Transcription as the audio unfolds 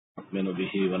ونؤمن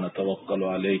به ونتوكل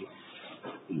عليه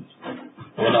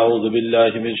ونعوذ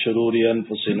بالله من شرور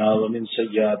أنفسنا ومن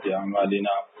سيئات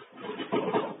أعمالنا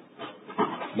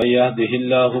من يهده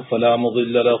الله فلا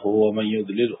مضل له ومن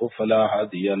يضلله فلا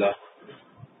هادي له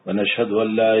ونشهد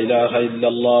أن لا إله إلا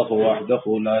الله وحده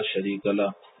لا شريك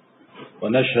له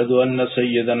ونشهد أن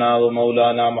سيدنا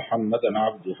ومولانا محمدا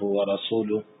عبده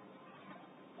ورسوله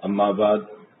أما بعد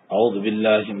أعوذ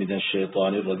بالله من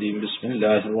الشيطان الرجيم بسم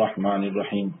الله الرحمن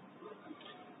الرحيم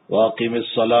وأقم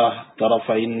الصلاة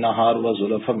طرفي النهار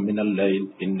وزلفا من الليل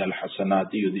إن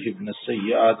الحسنات يذهبن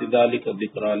السيئات ذلك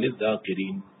ذكرى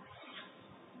للذاكرين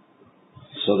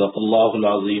صدق اللہ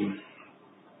العظیم.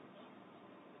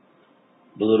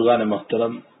 بزرگان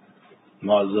محترم،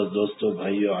 معزز دوستو،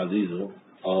 بھائیو، عزیزو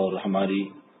اور ہماری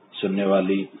سننے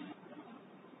والی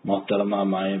محترمہ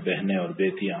مائیں، بہنیں اور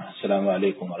بیٹیاں، السلام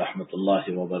علیکم ورحمۃ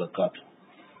اللہ وبرکاتہ.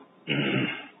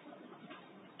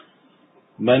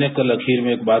 میں نے کل اخیر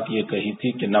میں ایک بات یہ کہی تھی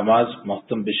کہ نماز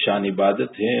محتم بشان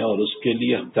عبادت ہے اور اس کے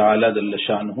لیے اللہ تعالیٰ جل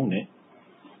شانہ نے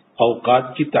اوقات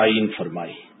کی تعین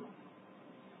فرمائی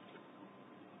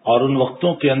اور ان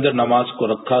وقتوں کے اندر نماز کو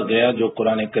رکھا گیا جو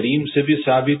قرآن کریم سے بھی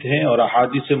ثابت ہیں اور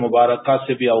احادیث مبارکہ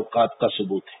سے بھی اوقات کا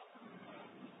ثبوت ہے.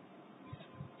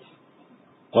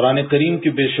 قرآن کریم کی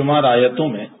بے شمار آیتوں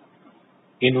میں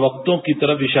ان وقتوں کی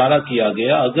طرف اشارہ کیا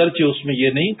گیا، اگرچہ اس میں یہ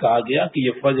نہیں کہا گیا کہ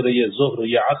یہ فجر، یہ ظہر،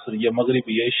 یہ عصر، یہ مغرب،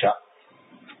 یہ عشاء،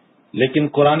 لیکن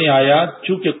قرآن آیات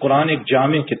چونکہ قرآن ایک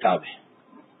جامع کتاب ہے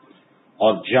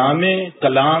اور جامع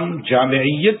کلام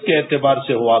جامعیت کے اعتبار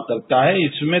سے ہوا کرتا ہے،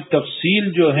 اس میں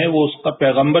تفصیل جو ہے وہ اس کا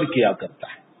پیغمبر کیا کرتا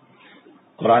ہے.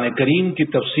 قرآن کریم کی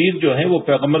تفسیر جو ہے وہ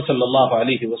پیغمبر صلی اللہ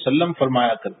علیہ وسلم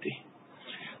فرمایا کرتے ہیں.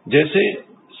 جیسے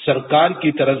سرکار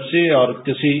کی طرف سے اور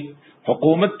کسی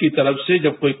حکومت کی طرف سے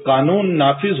جب کوئی قانون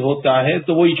نافذ ہوتا ہے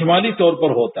تو وہ اجمالی طور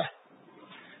پر ہوتا ہے،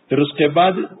 پھر اس کے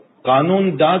بعد قانون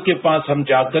داں کے پاس ہم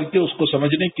جا کر کے اس کو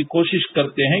سمجھنے کی کوشش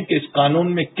کرتے ہیں کہ اس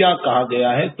قانون میں کیا کہا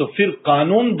گیا ہے، تو پھر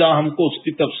قانون داں ہم کو اس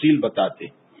کی تفصیل بتاتے.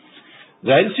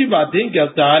 ظاہر سی بات ہے کہ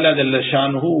اللہ تعالیٰ جل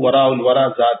شانہ وراء الورا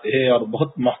ذات ہے اور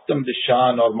بہت محتم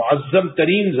شان اور معظم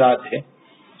ترین ذات ہے،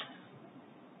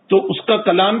 تو اس کا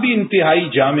کلام بھی انتہائی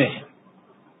جامع ہے.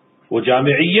 وہ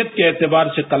جامعیت کے اعتبار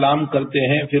سے کلام کرتے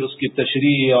ہیں، پھر اس کی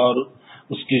تشریح اور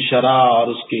اس کی شرح اور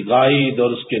اس کی غائد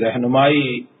اور اس کی رہنمائی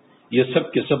یہ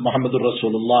سب کے سب محمد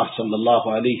الرسول اللہ صلی اللہ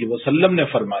علیہ وسلم نے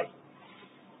فرمائی.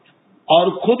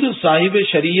 اور خود صاحب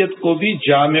شریعت کو بھی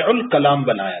جامع الکلام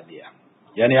بنایا گیا،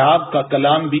 یعنی آپ کا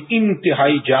کلام بھی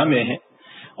انتہائی جامع ہے.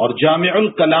 اور جامع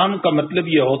الکلام کا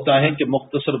مطلب یہ ہوتا ہے کہ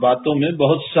مختصر باتوں میں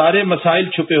بہت سارے مسائل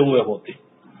چھپے ہوئے ہوتے.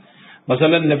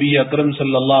 مثلا نبی اکرم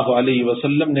صلی اللہ علیہ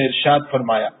وسلم نے ارشاد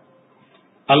فرمایا،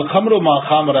 الخمر ما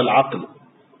خامر العقل،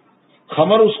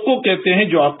 خمر اس کو کہتے ہیں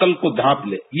جو عقل کو ڈھانپ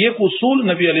لے. یہ ایک اصول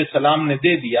نبی علیہ السلام نے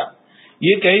دے دیا.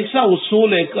 یہ ایک ایسا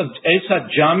اصول، ایک ایسا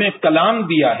جامع کلام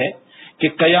دیا ہے کہ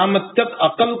قیامت تک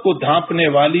عقل کو ڈھانپنے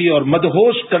والی اور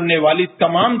مدہوش کرنے والی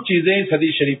تمام چیزیں اس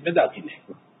حدیث شریف میں داخل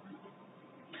ہیں،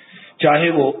 چاہے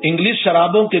وہ انگلش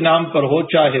شرابوں کے نام پر ہو،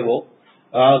 چاہے وہ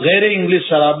غیر انگلش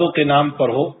شرابوں کے نام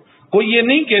پر ہو. کوئی یہ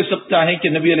نہیں کہہ سکتا ہے کہ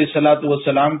نبی علیہ الصلوۃ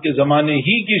والسلام کے زمانے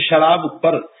ہی کی شراب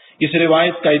پر اس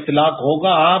روایت کا اطلاق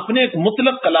ہوگا. آپ نے ایک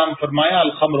مطلق کلام فرمایا،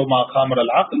 الخمر ما خامر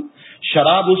العقل،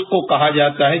 شراب اس کو کہا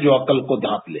جاتا ہے جو عقل کو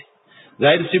ڈھانپ لے.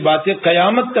 ظاہر سی بات ہے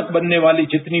قیامت تک بننے والی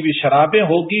جتنی بھی شرابیں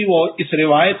ہوگی وہ اس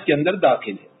روایت کے اندر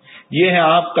داخل ہے. یہ ہے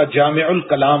آپ کا جامع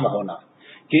الکلام ہونا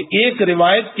کہ ایک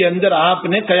روایت کے اندر آپ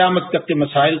نے قیامت تک کے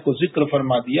مسائل کو ذکر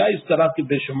فرما دیا. اس طرح کی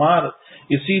بے شمار،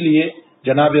 اسی لیے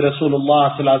جناب رسول اللہ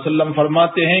صلی اللہ علیہ وسلم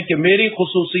فرماتے ہیں کہ میری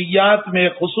خصوصیات میں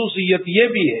خصوصیت یہ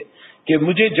بھی ہے کہ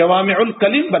مجھے جوامع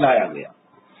الکلم بنایا گیا.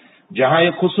 جہاں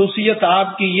ایک خصوصیت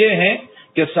آپ کی یہ ہے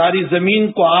کہ ساری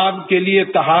زمین کو آپ کے لیے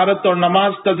طہارت اور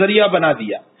نماز کا ذریعہ بنا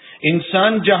دیا.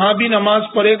 انسان جہاں بھی نماز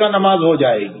پڑھے گا نماز ہو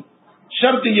جائے گی،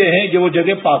 شرط یہ ہے کہ وہ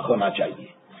جگہ پاک ہونا چاہیے.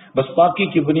 بس پاکی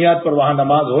کی بنیاد پر وہاں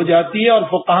نماز ہو جاتی ہے. اور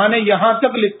فقہا نے یہاں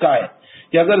تک لکھا ہے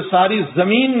کہ اگر ساری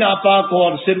زمین ناپاک ہو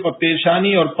اور صرف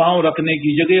پیشانی اور پاؤں رکھنے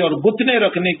کی جگہ اور گھٹنے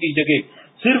رکھنے کی جگہ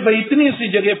صرف اتنی سی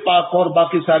جگہ پاک ہو اور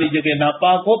باقی ساری جگہ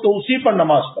ناپاک ہو تو اسی پر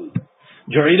نماز پڑھ لو.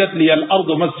 جعلت لی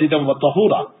الارض مسجدا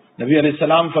وطہورا، نبی علیہ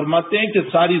السلام فرماتے ہیں کہ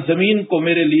ساری زمین کو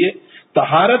میرے لیے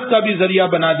طہارت کا بھی ذریعہ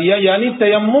بنا دیا، یعنی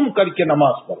تیمم کر کے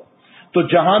نماز پڑھو. تو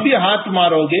جہاں بھی ہاتھ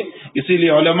مارو گے، اسی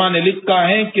لیے علماء نے لکھا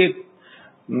ہے کہ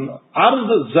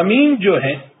ارض زمین جو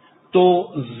ہے، تو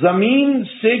زمین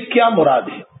سے کیا مراد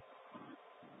ہے؟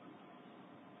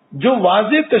 جو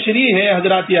واضح تشریح ہے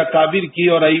حضرات اکابر کی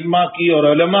اور ائمہ کی اور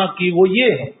علماء کی وہ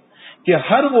یہ ہے کہ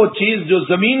ہر وہ چیز جو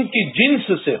زمین کی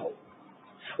جنس سے ہو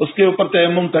اس کے اوپر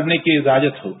تیمم کرنے کی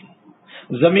اجازت ہوگی.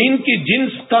 زمین کی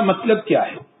جنس کا مطلب کیا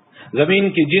ہے؟ زمین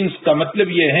کی جنس کا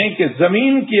مطلب یہ ہے کہ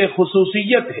زمین کی ایک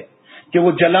خصوصیت ہے کہ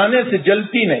وہ جلانے سے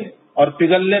جلتی نہیں اور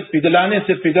پگھلانے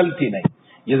سے پگھلتی نہیں.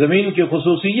 یہ زمین کی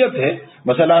خصوصیت ہے.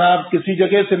 مثلا آپ کسی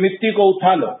جگہ سے مٹی کو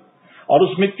اٹھا لو اور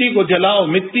اس مٹی کو جلاؤ،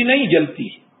 مٹی نہیں جلتی،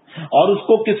 اور اس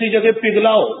کو کسی جگہ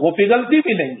پگھلاؤ، وہ پگھلتی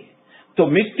بھی نہیں. تو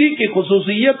مٹی کی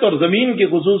خصوصیت اور زمین کی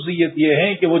خصوصیت یہ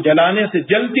ہے کہ وہ جلانے سے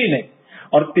جلتی نہیں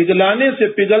اور پگھلانے سے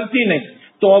پگھلتی نہیں.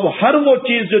 تو اب ہر وہ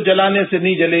چیز جو جلانے سے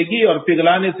نہیں جلے گی اور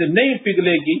پگھلانے سے نہیں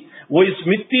پگھلے گی وہ اس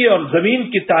مٹی اور زمین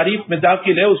کی تعریف میں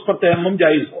داخل ہے، اس پر تیمم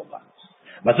جائز ہوگا.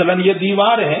 مثلا یہ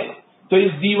دیوار ہے تو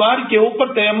اس دیوار کے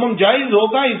اوپر تیمم جائز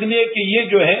ہوگا، اس لیے کہ یہ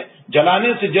جو ہے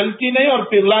جلانے سے جلتی نہیں اور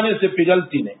پگھلانے سے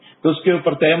پگھلتی نہیں، تو اس کے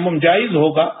اوپر تیمم جائز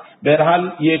ہوگا. بہرحال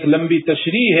یہ ایک لمبی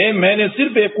تشریح ہے، میں نے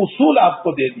صرف ایک اصول آپ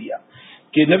کو دے دیا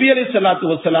کہ نبی علیہ الصلوۃ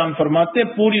والسلام فرماتے ہیں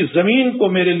پوری زمین کو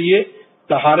میرے لیے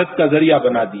طہارت کا ذریعہ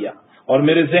بنا دیا. اور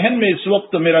میرے ذہن میں اس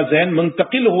وقت میرا ذہن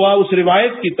منتقل ہوا اس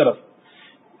روایت کی طرف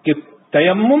کہ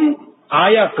تیمم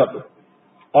آیا کب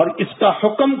اور اس کا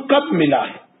حکم کب ملا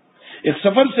ہے. ایک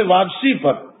سفر سے واپسی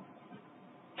پر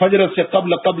فجر سے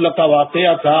قبل کا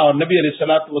واقعہ تھا اور نبی علیہ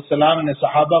الصلوۃ والسلام نے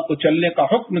صحابہ کو چلنے کا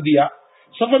حکم دیا.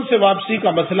 سفر سے واپسی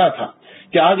کا مسئلہ تھا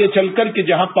کہ آگے چل کر کہ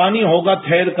جہاں پانی ہوگا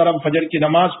ٹھہر کر ہم فجر کی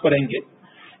نماز پڑھیں گے،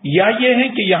 یا یہ ہے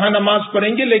کہ یہاں نماز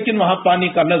پڑھیں گے لیکن وہاں پانی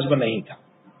کا نصب نہیں تھا.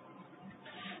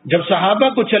 جب صحابہ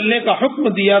کو چلنے کا حکم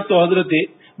دیا تو حضرت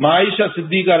عائشہ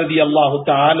صدیقہ رضی اللہ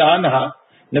تعالی عنہا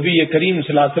نبی کریم صلی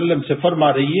اللہ علیہ وسلم سے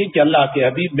فرما رہی ہے کہ اللہ کے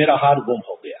حبیب میرا ہار گم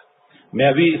ہو گیا. میں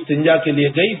ابھی استنجا کے لیے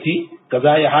گئی تھی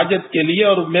قضائے حاجت کے لیے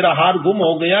اور میرا ہار گم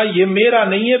ہو گیا. یہ میرا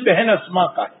نہیں ہے، بہن اسما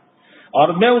کا ہے، اور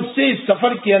میں اس سے اس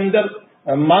سفر کے اندر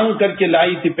مانگ کر کے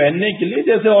لائی تھی پہننے کے لیے.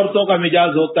 جیسے عورتوں کا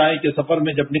مزاج ہوتا ہے کہ سفر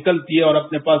میں جب نکلتی ہے اور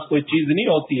اپنے پاس کوئی چیز نہیں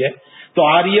ہوتی ہے تو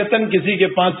عاریتاً کسی کے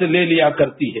پاس سے لے لیا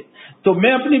کرتی ہے. تو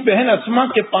میں اپنی بہن اسما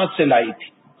کے پاس سے لائی تھی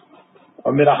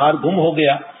اور میرا ہار گم ہو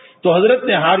گیا. تو حضرت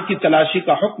نے ہار کی تلاشی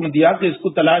کا حکم دیا کہ اس کو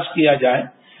تلاش کیا جائے،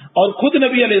 اور خود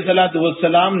نبی علیہ الصلوۃ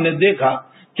والسلام نے دیکھا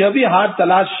کہ ابھی ہار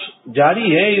تلاش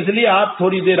جاری ہے، اس لیے آپ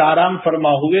تھوڑی دیر آرام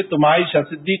فرما ہوئے. تو عائشہ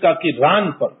صدیقہ کی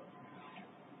ران پر،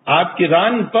 آپ کی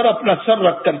ران پر اپنا سر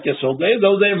رکھ کر کے سو گئے.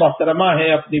 زوجہ محترمہ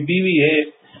ہے، اپنی بیوی ہے،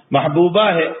 محبوبہ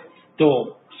ہے، تو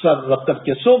سر رکھ کر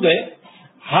کے سو گئے.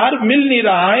 ہار مل نہیں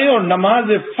رہا ہے اور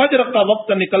نماز فجر کا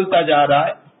وقت نکلتا جا رہا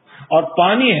ہے اور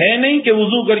پانی ہے نہیں کہ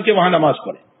وضو کر کے وہاں نماز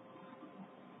پڑھے.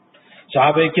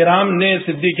 صحابہ کرام نے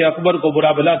صدیق اکبر کو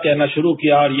برا بھلا کہنا شروع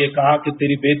کیا اور یہ کہا کہ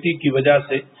تیری بیٹی کی وجہ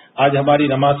سے آج ہماری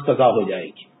نماز قضا ہو جائے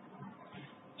گی.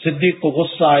 صدیق کو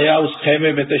غصہ آیا، اس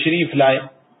خیمے میں تشریف لائے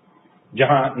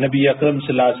جہاں نبی اکرم صلی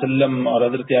اللہ علیہ وسلم اور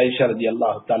حضرت عائشہ رضی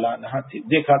اللہ تعالیٰ عنہا تھی.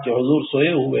 دیکھا کہ حضور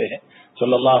سوئے ہوئے ہیں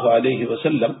صلی اللہ علیہ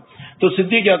وسلم. تو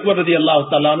صدیق اکبر رضی اللہ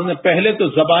تعالیٰ عنہ نے پہلے تو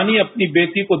زبانی اپنی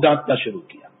بیٹی کو ڈانٹنا شروع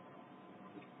کیا،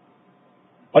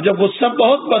 اور جب غصہ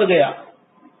بہت بڑھ گیا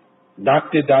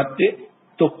ڈانٹتے ڈانٹتے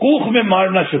تو کوکھ میں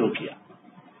مارنا شروع کیا.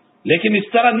 لیکن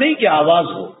اس طرح نہیں کہ آواز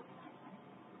ہو،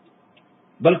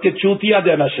 بلکہ چوتیا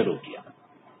دینا شروع کیا.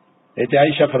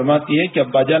 عائشہ فرماتی ہے کہ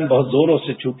ابا جان بہت زوروں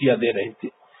سے چوتیا دے رہے تھے،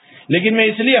 لیکن میں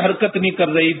اس لیے حرکت نہیں کر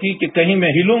رہی تھی کہ کہیں میں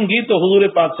ہلوں گی تو حضور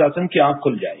پاک صلی اللہ علیہ وسلم کی آنکھ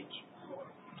کھل جائے گی.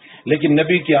 لیکن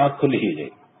نبی کی آنکھ کھل ہی گئی.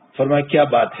 فرمایا کیا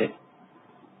بات ہے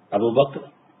ابو بکر؟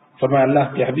 فرمایا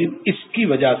اللہ کے حبیب اس کی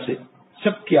وجہ سے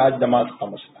سب کی آج نماز کا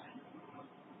مسئلہ ہے.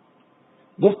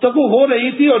 گفتگو ہو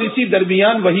رہی تھی اور اسی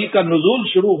درمیان وحی کا نزول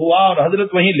شروع ہوا اور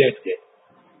حضرت وہیں لیٹ گئے،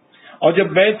 اور جب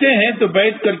بیٹھے ہیں تو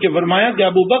بیٹھ کر کے فرمایا کہ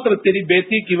ابو بکر تیری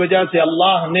بیٹی کی وجہ سے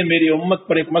اللہ نے میری امت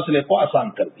پر ایک مسئلے کو آسان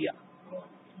کر دیا.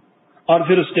 اور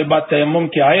پھر اس کے بعد تیمم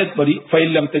کی آیت پڑھی فَإِن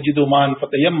لَّمْ تَجِدُوا مَاءً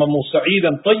فَتَيَمَّمُوا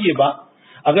صَعِيدًا طَيِّبًا.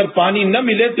 اگر پانی نہ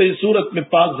ملے تو اس صورت میں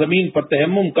پاک زمین پر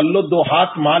تیمم کر لو، 2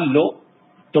 ہاتھ مال لو،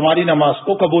 تمہاری نماز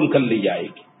کو قبول کر لی جائے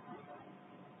گی.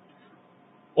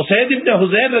 اسید ابن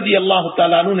حضیر رضی اللہ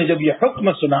تعالیٰ عنہ نے جب یہ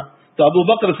حکم سنا تو ابو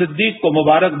بکر صدیق کو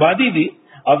مبارکبادی دی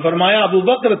اور فرمایا ابو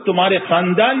بکر تمہارے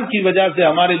خاندان کی وجہ سے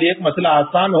ہمارے لیے ایک مسئلہ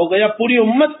آسان ہو گیا، پوری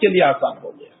امت کے لیے آسان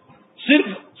ہو گیا، صرف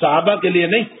صحابہ کے لیے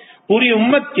نہیں، پوری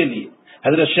امت کے لیے.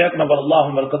 حضرت شیخ نور اللہ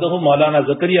مرقدہ مولانا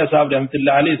زکریا صاحب رحمۃ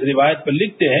اللہ علیہ اس روایت پر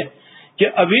لکھتے ہیں کہ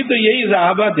ابھی تو یہی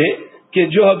صحابہ تھے کہ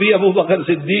جو ابھی ابو بکر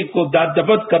صدیق کو داد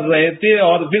دبت کر رہے تھے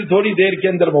اور پھر تھوڑی دیر کے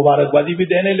اندر مبارکبادی بھی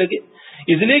دینے لگے،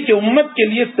 اس لیے کہ امت کے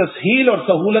لیے تسہیل اور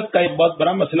سہولت کا ایک بہت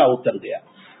بڑا مسئلہ اتر گیا.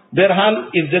 بہرحال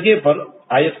اس جگہ پر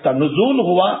آیت کا نزول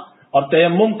ہوا اور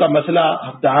تیمم کا مسئلہ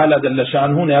تعالی جل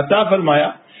شانہ نے عطا فرمایا.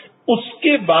 اس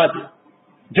کے بعد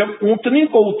جب اونٹنی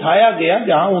کو اٹھایا گیا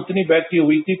جہاں اونٹنی بیٹھی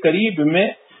ہوئی تھی قریب میں،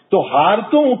 تو ہار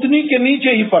تو اونٹنی کے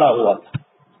نیچے ہی پڑا ہوا تھا،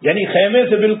 یعنی خیمے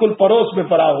سے بالکل پڑوس میں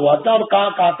پڑا ہوا تھا، اور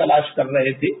کہاں تلاش کر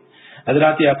رہے تھے.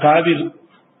 حضرات اکابر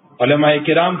علماء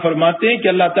کرام فرماتے ہیں کہ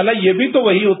اللہ تعالیٰ یہ بھی تو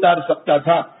وہی اتار سکتا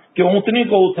تھا کہ اونٹنی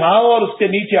کو اٹھاؤ اور اس کے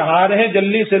نیچے ہار ہے،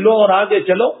 جلدی سے لو اور آگے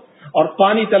چلو اور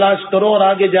پانی تلاش کرو اور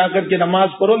آگے جا کر کے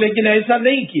نماز پڑھو، لیکن ایسا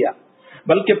نہیں کیا،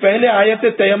 بلکہ پہلے آیت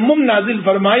تیمم نازل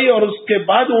فرمائی اور اس کے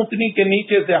بعد اونٹنی کے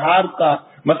نیچے سے ہار کا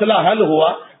مسئلہ حل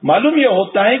ہوا۔ معلوم یہ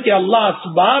ہوتا ہے کہ اللہ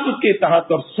اسباب کے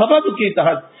تحت اور سبب کے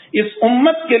تحت اس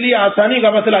امت کے لیے آسانی کا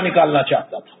مسئلہ نکالنا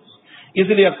چاہتا تھا، اس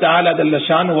لیے تعالیٰ جل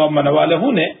شانہ و من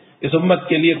والہ نے اس امت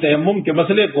کے لیے تیمم کے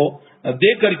مسئلے کو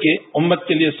دے کر کے امت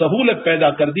کے لیے سہولت پیدا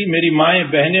کر دی۔ میری مائیں،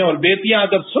 بہنیں اور بیٹیاں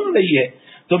اگر سن رہی ہے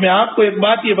تو میں آپ کو ایک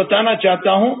بات یہ بتانا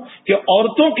چاہتا ہوں کہ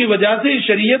عورتوں کی وجہ سے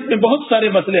شریعت میں بہت سارے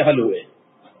مسئلے حل ہوئے،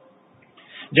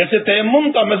 جیسے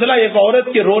تیمم کا مسئلہ ایک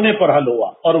عورت کے رونے پر حل ہوا،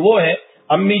 اور وہ ہے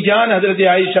امی جان حضرت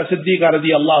عائشہ صدیقہ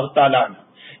رضی اللہ تعالیٰ عنہ۔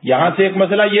 یہاں سے ایک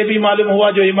مسئلہ یہ بھی معلوم ہوا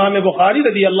جو امام بخاری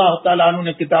رضی اللہ تعالیٰ عنہ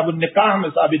نے کتاب النکاح میں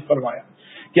ثابت فرمایا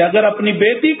کہ اگر اپنی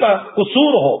بیٹی کا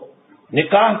قصور ہو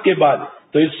نکاح کے بعد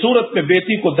تو اس صورت میں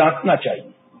بیٹی کو ڈانٹنا چاہیے،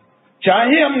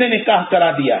 چاہے ہم نے نکاح کرا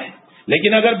دیا ہے،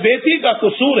 لیکن اگر بیٹی کا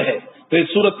قصور ہے تو اس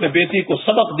صورت میں بیٹی کو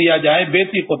سبق دیا جائے،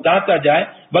 بیٹی کو ڈانٹا جائے،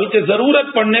 بلکہ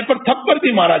ضرورت پڑنے پر تھپڑ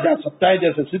بھی مارا جا سکتا ہے،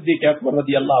 جیسے صدیق اکبر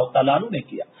رضی اللہ تعالیٰ عنہ نے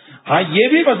کیا۔ ہاں یہ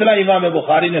بھی مسئلہ امام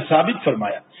بخاری نے ثابت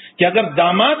فرمایا کہ اگر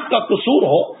داماد کا قصور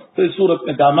ہو تو اس صورت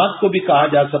میں داماد کو بھی کہا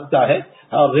جا سکتا ہے،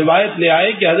 اور روایت لے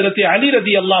آئے کہ حضرت علی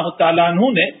رضی اللہ تعالیٰ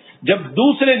عنہ نے جب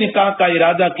دوسرے نکاح کا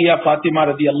ارادہ کیا فاطمہ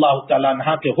رضی اللہ تعالیٰ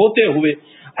عنہ کے ہوتے ہوئے،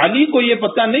 علی کو یہ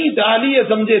پتہ نہیں تھا، علی یہ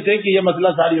سمجھے تھے کہ یہ مسئلہ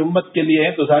ساری امت کے لیے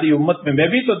ہے تو ساری امت میں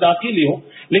بھی تو داخل ہی ہوں،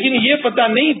 لیکن یہ پتہ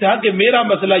نہیں تھا کہ میرا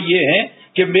مسئلہ یہ ہے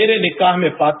کہ میرے نکاح میں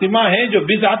فاطمہ ہے جو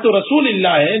بضعت رسول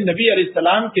اللہ ہے، نبی علیہ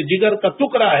السلام کے جگر کا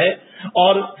ٹکڑا ہے،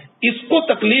 اور اس کو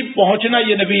تکلیف پہنچنا،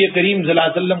 یہ نبی کریم صلی اللہ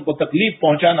علیہ وسلم کو تکلیف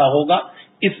پہنچانا ہوگا،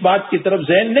 اس بات کی طرف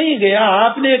ذہن نہیں گیا۔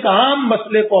 آپ نے ایک عام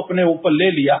مسئلے کو اپنے اوپر لے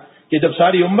لیا کہ جب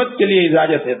ساری امت کے لیے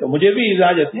اجازت ہے تو مجھے بھی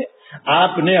اجازت ہے۔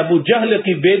 آپ نے ابو جہل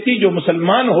کی بیٹی جو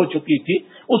مسلمان ہو چکی تھی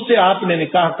اس سے آپ نے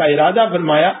نکاح کا ارادہ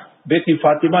فرمایا، بیٹی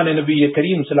فاطمہ نے نبی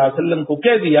کریم صلی اللہ علیہ وسلم کو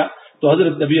کہہ دیا، تو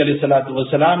حضرت نبی علیہ الصلوۃ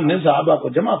والسلام نے صحابہ کو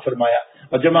جمع فرمایا،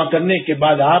 اور جمع کرنے کے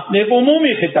بعد آپ نے ایک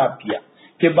عمومی خطاب کیا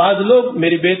کہ بعض لوگ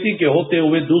میری بیٹی کے ہوتے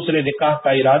ہوئے دوسرے نکاح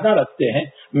کا ارادہ رکھتے ہیں،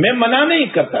 میں منع نہیں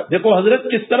کرتا۔ دیکھو حضرت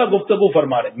کس طرح گفتگو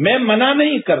فرما رہے، میں منع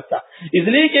نہیں کرتا، اس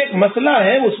لیے کہ ایک مسئلہ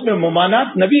ہے اس میں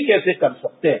ممانعت نبی کیسے کر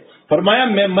سکتے ہیں، فرمایا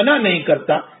میں منع نہیں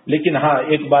کرتا، لیکن ہاں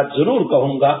ایک بات ضرور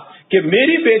کہوں گا کہ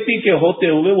میری بیٹی کے ہوتے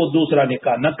ہوئے وہ دوسرا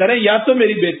نکاح نہ کریں، یا تو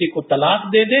میری بیٹی کو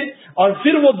طلاق دے دیں اور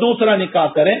پھر وہ دوسرا نکاح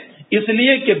کریں، اس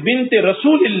لیے کہ بنت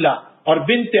رسول اللہ اور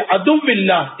بنت عدو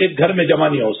اللہ ایک گھر میں جمع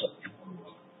نہیں ہو سکتی۔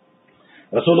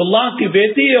 رسول اللہ کی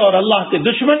بیٹی اور اللہ کے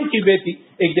دشمن کی بیٹی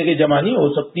ایک جگہ جمع نہیں ہو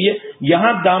سکتی ہے۔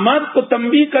 یہاں داماد کو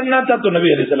تنبیہ کرنا تھا تو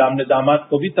نبی علیہ السلام نے داماد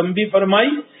کو بھی تنبیہ فرمائی۔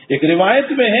 ایک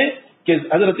روایت میں ہے کہ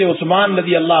حضرت عثمان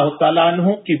رضی اللہ تعالیٰ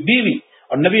عنہ کی بیوی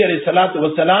اور نبی علیہ الصلوۃ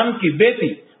والسلام کی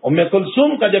بیٹی ام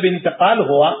کلثوم کا جب انتقال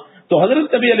ہوا تو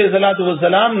حضرت نبی علیہ الصلوۃ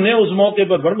والسلام نے اس موقع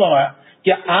پر فرمایا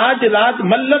کہ آج رات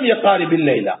ملم یقارب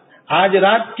اللیل، آج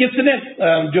رات کس نے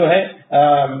جو ہے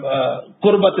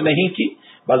قربت نہیں کی،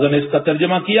 بعضوں نے اس کا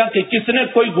ترجمہ کیا کہ کس نے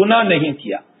کوئی گناہ نہیں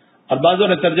کیا، اور بعضوں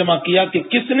نے ترجمہ کیا کہ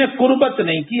کس نے قربت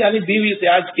نہیں کی، یعنی بیوی سے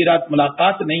آج کی رات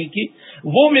ملاقات نہیں کی،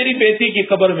 وہ میری بیٹی کی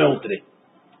قبر میں اترے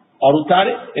اور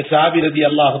اتارے۔ ایک صحابی رضی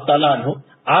اللہ تعالیٰ عنہ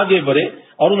آگے بڑھے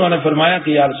اور انہوں نے فرمایا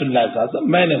کہ یا رسول اللہ صلی اللہ علیہ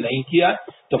وسلم میں نے نہیں کیا،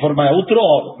 تو فرمایا اترو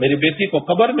اور میری بیٹی کو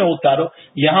قبر میں اتارو۔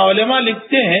 یہاں علماء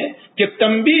لکھتے ہیں کہ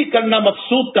تنبیہ کرنا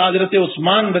مقصود تھا حضرت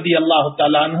عثمان رضی اللہ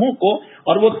تعالیٰ عنہ کو،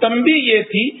 اور وہ تنبیہ یہ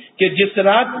تھی کہ جس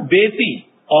رات بیٹی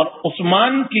اور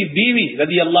عثمان کی بیوی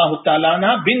رضی اللہ تعالیٰ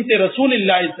عنہ بنت رسول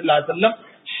اللہ صلی اللہ علیہ وسلم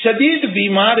شدید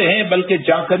بیمار ہیں، بلکہ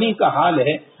جانکنی کا حال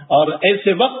ہے، اور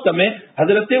ایسے وقت میں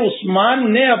حضرت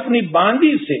عثمان نے اپنی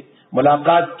باندی سے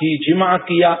ملاقات کی، جمع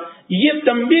کیا، یہ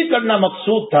تنبیہ کرنا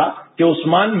مقصود تھا کہ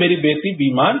عثمان میری بیٹی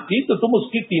بیمار تھی تو تم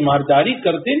اس کی تیمارداری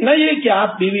کرتے، نہ یہ کہ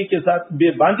آپ بیوی کے ساتھ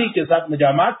باندی کے ساتھ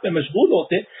مجامعات میں مشغول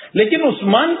ہوتے۔ لیکن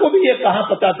عثمان کو بھی یہ کہا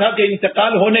پتا تھا کہ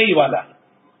انتقال ہونے ہی والا ہے،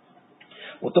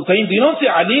 وہ تو کئی دنوں سے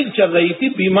علیل چل رہی تھی،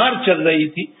 بیمار چل رہی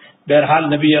تھی۔ بہرحال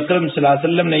نبی اکرم صلی اللہ علیہ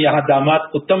وسلم نے یہاں داماد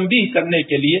کو تنبیہ کرنے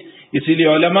کے لیے، اسی لیے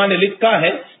علماء نے لکھا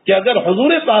ہے کہ اگر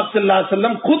حضور پاک صلی اللہ علیہ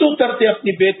وسلم خود اترتے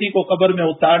اپنی بیٹی کو قبر میں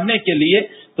اتارنے کے لیے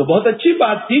تو بہت اچھی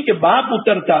بات تھی کہ باپ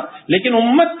اترتا، لیکن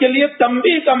امت کے لیے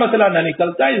تنبیہ کا مسئلہ نہ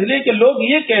نکلتا، اس لیے کہ لوگ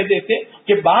یہ کہہ دیتے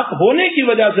کہ باپ ہونے کی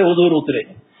وجہ سے حضور اترے،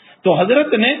 تو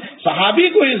حضرت نے صحابی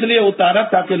کو اس لیے اتارا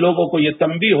تاکہ لوگوں کو یہ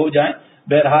تنبیہ ہو جائے۔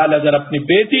 بہرحال اگر اپنی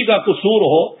بیٹی کا قصور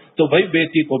ہو تو بھائی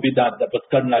بیٹی کو بھی داد دپت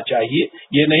کرنا چاہیے،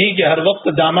 یہ نہیں کہ ہر وقت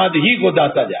داماد ہی کو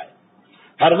ڈانٹا جائے،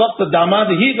 ہر وقت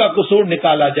داماد ہی کا قصور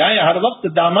نکالا جائے، ہر وقت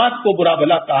داماد کو برا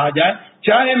بھلا کہا جائے۔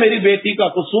 چاہے میری بیٹی کا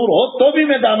قصور ہو تو بھی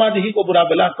میں داماد ہی کو برا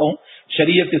بھلا کہوں،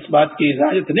 شریعت اس بات کی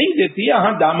اجازت نہیں دیتی ہے.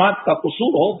 ہاں داماد کا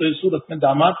قصور ہو تو اس صورت میں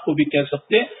داماد کو بھی کہہ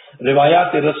سکتے ہیں.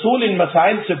 روایات رسول ان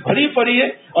مسائل سے بھری پڑی ہے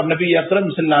اور نبی اکرم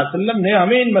صلی اللہ علیہ وسلم نے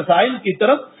ہمیں ان مسائل کی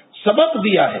طرف سبق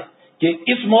دیا ہے کہ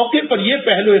اس موقع پر یہ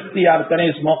پہلو اختیار کریں,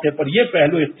 اس موقع پر یہ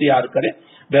پہلو اختیار کریں.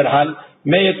 بہرحال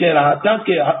میں یہ کہہ رہا تھا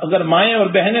کہ اگر مائیں اور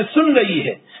بہنیں سن رہی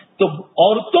ہے تو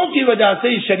عورتوں کی وجہ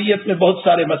سے اس شریعت میں بہت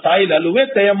سارے مسائل حل ہوئے.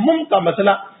 تیمم کا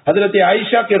مسئلہ حضرت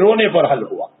عائشہ کے رونے پر حل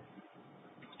ہوا.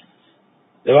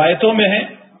 روایتوں میں ہے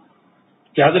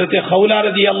کہ حضرت خولہ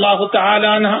رضی اللہ تعالی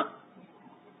عنہ,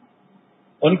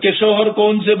 ان کے شوہر کو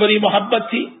ان سے بڑی محبت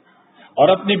تھی اور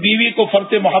اپنی بیوی کو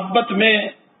فرط محبت میں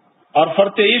اور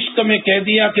فرط عشق میں کہہ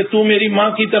دیا کہ تو میری ماں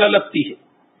کی طرح لگتی ہے.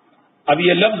 اب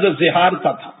یہ لفظ زہار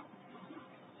کا تھا,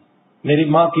 میری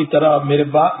ماں کی طرح,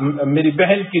 میری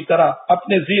بہن کی طرح,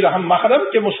 اپنے ذی رحم محرم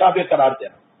کے مشابہ قرار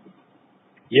دینا,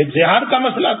 یہ زہار کا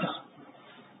مسئلہ تھا.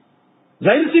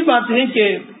 ظاہر سی بات ہے کہ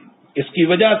اس کی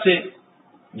وجہ سے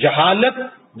جہالت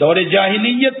دور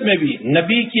جاہلیت میں بھی,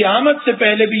 نبی کی آمد سے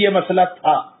پہلے بھی یہ مسئلہ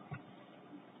تھا.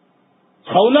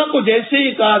 خولہ کو جیسے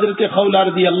ہی کہا, حضرت خولہ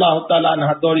رضی اللہ تعالیٰ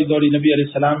عنہ دوڑی دوڑی نبی علیہ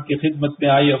السلام کی خدمت میں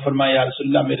آئی اور فرمایا یا رسول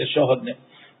اللہ میرے شوہر نے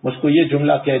مجھ کو یہ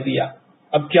جملہ کہہ دیا,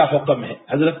 اب کیا حکم ہے؟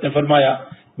 حضرت نے فرمایا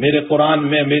میرے قرآن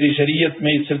میں, میری شریعت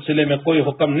میں اس سلسلے میں کوئی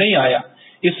حکم نہیں آیا,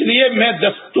 اس لیے میں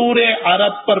دستور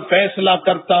عرب پر فیصلہ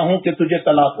کرتا ہوں کہ تجھے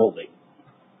طلاق ہو گئی.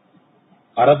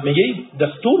 عرب میں یہی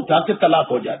دستور تھا کہ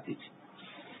طلاق ہو جاتی تھی.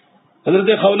 حضرت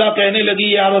خولہ کہنے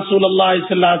لگی یا رسول اللہ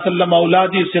صلی اللہ علیہ وسلم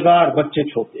اولادی صغار, بچے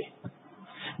چھوٹے,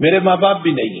 میرے ماں باپ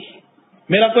بھی نہیں ہے,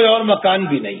 میرا کوئی اور مکان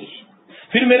بھی نہیں ہے,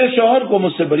 پھر میرے شوہر کو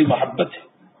مجھ سے بڑی محبت ہے.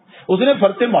 اس نے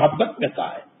فرط محبت میں کہا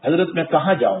ہے حضرت میں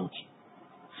کہاں جاؤں گی,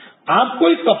 آپ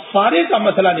کوئی کفارے کا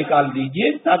مسئلہ نکال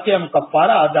دیجئے تاکہ ہم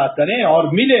کفارہ ادا کریں اور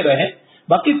ملے رہیں,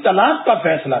 باقی طلاق کا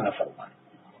فیصلہ نہ فرمائیں.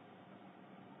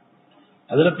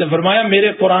 حضرت نے فرمایا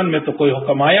میرے قرآن میں تو کوئی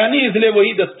حکم آیا نہیں, اس لیے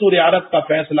وہی دستور عرب کا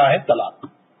فیصلہ ہے طلاق.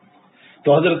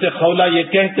 تو حضرت خولہ یہ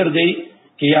کہہ کر گئی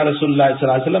کہ یا رسول اللہ صلی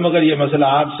اللہ علیہ وسلم اگر یہ مسئلہ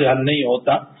آپ سے حل نہیں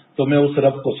ہوتا تو میں اس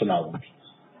رب کو سناؤں گی.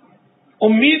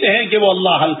 امید ہے کہ وہ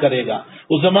اللہ حل کرے گا.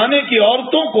 اس زمانے کی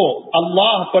عورتوں کو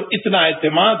اللہ پر اتنا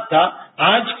اعتماد تھا,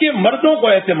 آج کے مردوں کو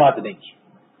اعتماد نہیں کیا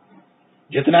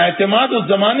جتنا اعتماد اس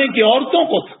زمانے کی عورتوں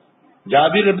کو تھا.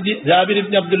 جابر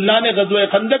ابن عبداللہ نے غزوہ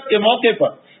خندق کے موقع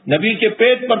پر نبی کے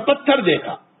پیٹ پر پتھر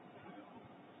دیکھا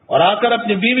اور آ کر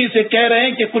اپنی بیوی سے کہہ رہے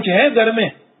ہیں کہ کچھ ہے گھر میں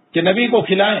کہ نبی کو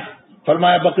کھلائیں.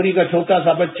 فرمایا بکری کا چھوٹا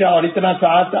سا بچہ اور اتنا سا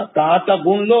آتا, کہا آتا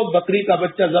گون لو, بکری کا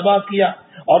بچہ ذبح کیا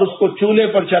اور اس کو چولہے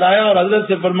پر چڑھایا اور حضرت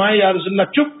سے فرمایا یا رسول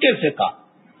اللہ, چپکے سے کہا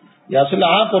یا رسول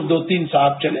اللہ آپ اور 2-3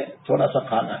 صاحب چلے, تھوڑا سا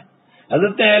کھانا ہے.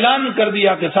 حضرت نے اعلان کر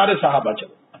دیا کہ سارے صحابہ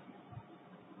چلو.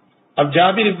 اب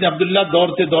جابر ابن عبداللہ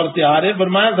دوڑتے دوڑتے آ رہے,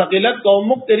 فرمایا ثقیلت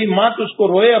قومک, تیری ماں تجھ کو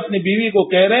روئے, اپنی بیوی کو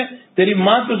کہہ رہے تیری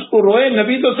ماں تجھ کو روئے,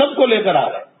 نبی تو سب کو لے کر آ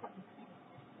رہے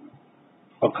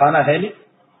اور کھانا ہے نہیں.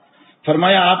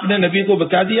 فرمایا آپ نے نبی کو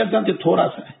بتا دیا تھا کہ تھوڑا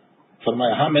سا ہے؟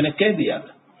 فرمایا ہاں میں نے کہہ دیا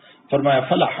تھا. فرمایا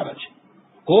فلا حرج,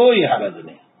 کوئی حرج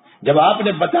نہیں, جب آپ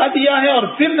نے بتا دیا ہے اور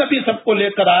پھر نبی سب کو لے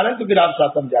کر آ رہے ہیں تو پھر آپ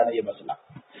ساتھ سمجھانا یہ مسئلہ.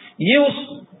 یہ اس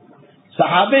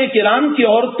صحابہ کرام کی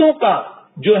عورتوں کا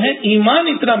جو ہے ایمان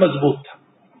اتنا مضبوط تھا.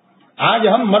 آج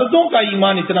ہم مردوں کا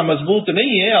ایمان اتنا مضبوط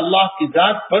نہیں ہے, اللہ کی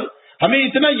ذات پر ہمیں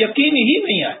اتنا یقین ہی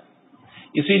نہیں آیا.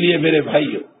 اسی لیے میرے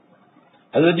بھائیو,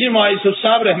 حضرت جی معیس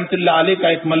صاحب رحمۃ اللہ علیہ کا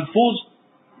ایک ملفوظ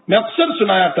میں اکثر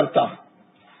سنایا کرتا ہوں.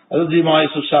 حضرت جی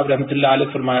معیس صاحب رحمۃ اللہ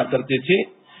علیہ فرمایا کرتے تھے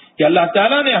کہ اللہ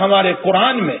تعالیٰ نے ہمارے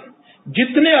قرآن میں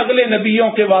جتنے اگلے نبیوں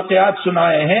کے واقعات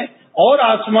سنائے ہیں اور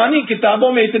آسمانی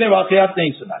کتابوں میں اتنے واقعات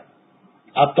نہیں سنائے.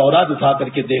 آپ تورات اٹھا کر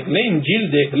کے دیکھ لیں,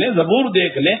 انجیل دیکھ لیں, زبور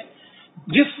دیکھ لیں,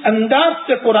 جس انداز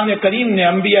سے قرآن کریم نے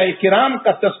انبیاء کرام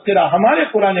کا تذکرہ ہمارے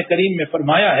قرآن کریم میں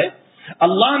فرمایا ہے,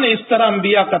 اللہ نے اس طرح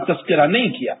انبیاء کا تذکرہ نہیں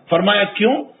کیا. فرمایا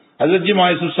کیوں؟ حضرت جی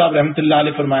معیس صاحب رحمۃ اللہ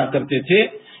علیہ فرمایا کرتے تھے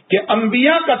کہ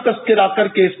انبیاء کا تذکرہ کر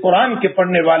کے اس قرآن کے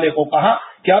پڑھنے والے کو کہا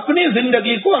کہ اپنی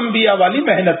زندگی کو انبیاء والی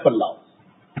محنت پر لاؤ,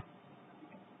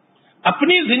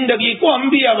 اپنی زندگی کو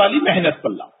انبیاء والی محنت پر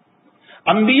لاؤ.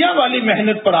 انبیاء والی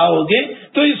محنت پر آؤ گے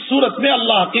تو اس صورت میں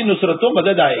اللہ کی نصرت و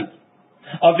مدد آئے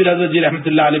گی. اور پھر حضرت جی رحمۃ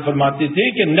اللہ علیہ فرماتے تھے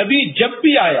کہ نبی جب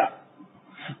بھی آیا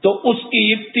تو اس کی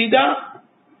ابتدا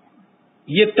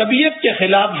یہ طبیعت کے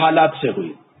خلاف حالات سے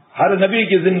ہوئی. ہر نبی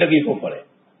کی زندگی کو پڑھے,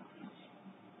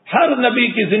 ہر نبی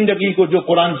کی زندگی کو جو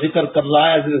قرآن ذکر کر رہا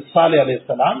ہے, حضرت صالح علیہ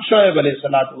السلام, شعیب علیہ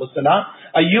الصلوۃ والسلام,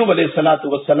 ایوب علیہ الصلوۃ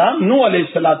والسلام, نوح علیہ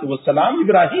الصلوۃ والسلام,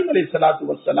 ابراہیم علیہ الصلوۃ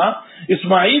والسلام,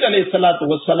 اسماعیل علیہ الصلوۃ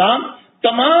والسلام,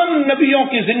 تمام نبیوں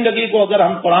کی زندگی کو اگر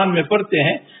ہم قرآن میں پڑھتے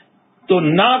ہیں تو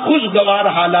ناخوشگوار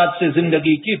حالات سے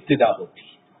زندگی کی ابتدا ہوتی ہے.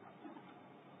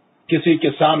 کسی کے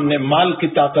سامنے مال کی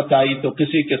طاقت آئی تو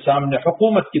کسی کے سامنے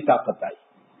حکومت کی طاقت آئی,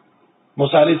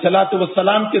 موسیٰ علیہ الصلوۃ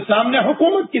والسلام کے سامنے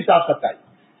حکومت کی طاقت آئی،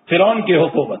 فرعون کی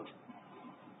حکومت،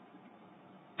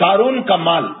 قارون کا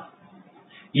مال،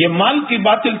 یہ مال کی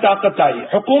باطل طاقت آئی،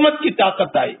 حکومت کی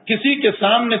طاقت آئی. کسی کے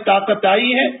سامنے طاقت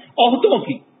آئی ہے عہدوں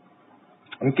کی،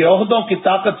 ان کے عہدوں کی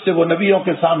طاقت سے وہ نبیوں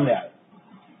کے سامنے آئے.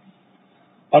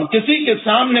 اور کسی کے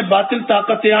سامنے باطل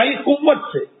طاقتیں آئی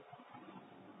قوت سے.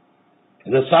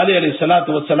 صالح علیہ الصلوۃ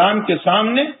والسلام کے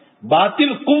سامنے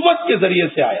باطل قوت کے ذریعے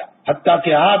سے آیا، حتیٰ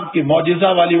کہ آپ کی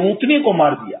معجزہ والی اونٹنی کو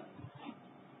مار دیا.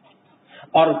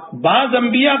 اور بعض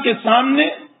انبیاء کے سامنے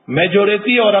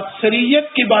میجورٹی اور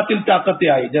اکثریت کی باطل طاقتیں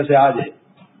آئی، جیسے آج ہے.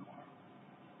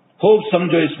 خوب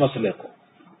سمجھو اس مسئلے کو.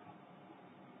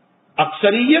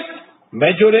 اکثریت،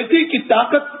 میجورٹی کی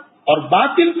طاقت اور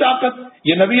باطل طاقت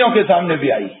یہ نبیوں کے سامنے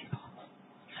بھی آئی.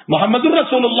 محمد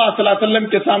الرسول اللہ صلی اللہ علیہ وسلم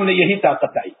کے سامنے یہی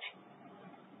طاقت آئی تھی،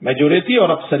 میجورٹی اور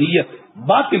اکثریت،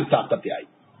 باطل طاقتیں آئی.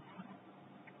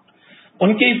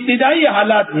 ان کے ابتدائی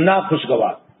حالات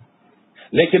ناخوشگوار،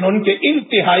 لیکن ان کے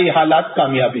انتہائی حالات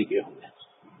کامیابی کے ہوئے.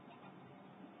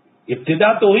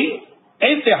 ابتدا تو ہوئی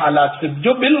ایسے حالات سے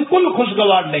جو بالکل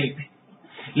خوشگوار نہیں تھے،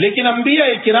 لیکن انبیاء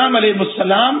کرام علیہ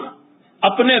السلام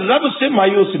اپنے رب سے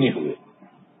مایوس نہیں ہوئے.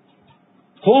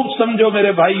 خوب سمجھو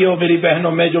میرے بھائیوں، میری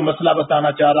بہنوں، میں جو مسئلہ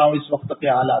بتانا چاہ رہا ہوں اس وقت کے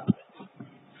حالات میں،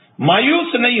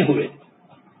 مایوس نہیں ہوئے،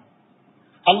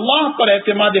 اللہ پر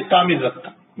اعتماد کامل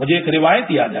رکھا. مجھے ایک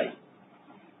روایت یاد آئی،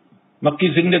 مکی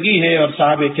زندگی ہے، اور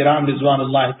صحابہ کرام رضوان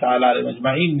اللہ تعالی علیہ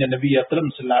اجمعین نے نبی اکرم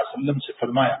صلی اللہ علیہ وسلم سے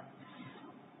فرمایا،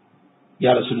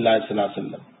 یا رسول اللہ صلی اللہ علیہ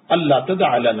وسلم، اللہ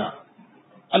تدع لنا،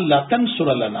 اللہ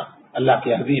تنصر لنا. اللہ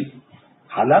کے حبیب،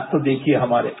 حالات تو دیکھیے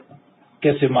ہمارے،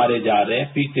 کیسے مارے جا رہے ہیں،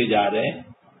 پیٹے جا رہے ہیں،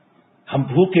 ہم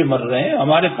بھوکے مر رہے ہیں،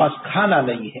 ہمارے پاس کھانا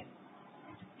نہیں ہے،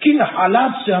 کن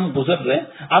حالات سے ہم گزر رہے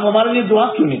ہیں. آپ ہمارے لیے دعا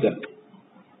کیوں نہیں کرتے؟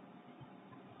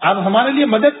 آپ ہمارے لیے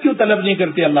مدد کیوں طلب نہیں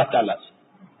کرتے اللہ تعالیٰ سے؟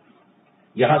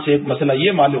 یہاں سے ایک مسئلہ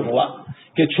یہ معلوم ہوا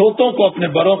کہ چھوٹوں کو اپنے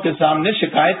بڑوں کے سامنے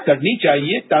شکایت کرنی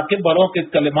چاہیے، تاکہ بڑوں کے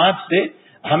کلمات سے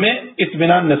ہمیں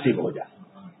اطمینان نصیب ہو جائے.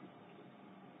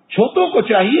 چھوٹوں کو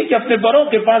چاہیے کہ اپنے بڑوں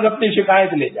کے پاس اپنی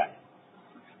شکایت لے جائے،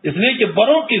 اس لیے کہ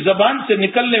بڑوں کی زبان سے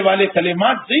نکلنے والے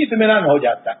کلمات سے اطمینان ہو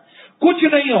جاتا ہے. کچھ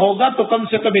نہیں ہوگا تو کم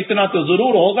سے کم اتنا تو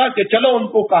ضرور ہوگا کہ چلو ان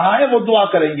کو کہا ہے وہ دعا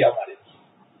کریں گے ہمارے،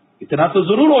 اتنا تو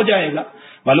ضرور ہو جائے گا.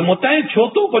 معلوم ہوتا ہے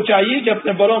چھوٹوں کو چاہیے کہ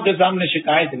اپنے بڑوں کے سامنے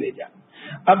شکایت لے جائیں.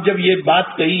 اب جب یہ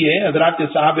بات کہی ہے حضرات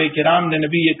صحابہ کرام نے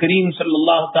نبی کریم صلی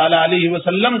اللہ تعالی علیہ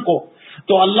وسلم کو،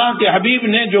 تو اللہ کے حبیب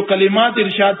نے جو کلمات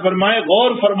ارشاد فرمائے،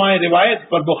 غور فرمائے. روایت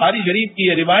پر، بخاری شریف کی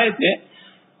یہ روایت ہے،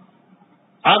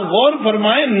 آپ غور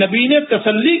فرمائیں، نبی نے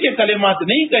تسلی کے کلمات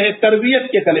نہیں کہے،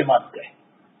 تربیت کے کلمات کہے.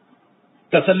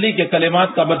 تسلی کے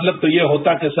کلمات کا مطلب تو یہ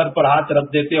ہوتا کہ سر پر ہاتھ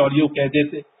رکھ دیتے اور یوں کہہ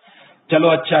دیتے چلو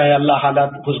اچھا ہے، اللہ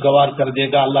حالات خوشگوار کر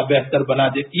دے گا، اللہ بہتر بنا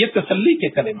دے گا. یہ تسلی کے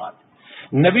کلمات.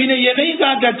 نبی نے یہ نہیں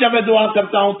کہا کہ اچھا میں دعا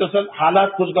کرتا ہوں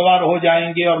حالات خوشگوار ہو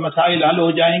جائیں گے اور مسائل حل ہو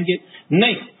جائیں گے،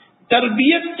 نہیں،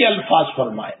 تربیت کے الفاظ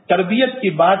فرمائے، تربیت کی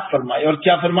بات فرمائے. اور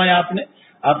کیا فرمایا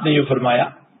آپ نے یہ فرمایا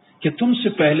کہ تم سے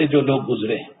پہلے جو لوگ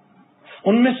گزرے ہیں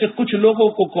ان میں سے کچھ لوگوں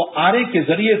کو آرے کے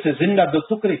ذریعے سے زندہ دو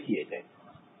ٹکڑے کیے گئے.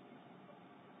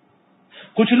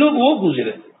 کچھ لوگ وہ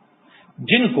گزرے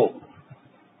جن کو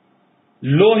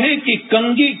لوہے کی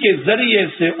کنگھی کے ذریعے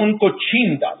سے ان کو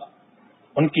چھین ڈالا،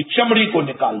 ان کی چمڑی کو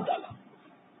نکال ڈالا.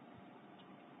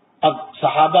 اب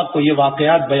صحابہ کو یہ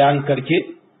واقعات بیان کر کے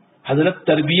حضرت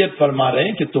تربیت فرما رہے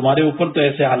ہیں کہ تمہارے اوپر تو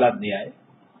ایسے حالات نہیں آئے،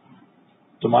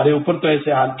 تمہارے اوپر تو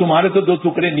ایسے حال، تمہارے تو دو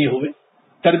ٹکڑے نہیں ہوئے.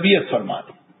 تربیت فرما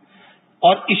رہے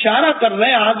اور اشارہ کر رہے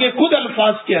ہیں آگے خود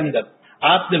الفاظ کے اندر.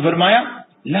 آپ نے فرمایا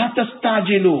لا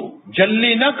تستعجلوا،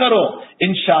 جلدی نہ کرو،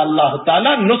 انشاءاللہ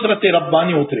تعالی نصرت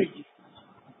ربانی اترے گی.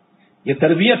 یہ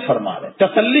تربیت فرما رہے ہیں،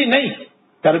 تسلی نہیں،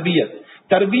 تربیت.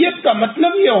 تربیت کا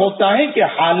مطلب یہ ہوتا ہے کہ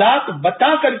حالات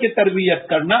بتا کر کے تربیت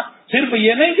کرنا، صرف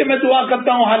یہ نہیں کہ میں دعا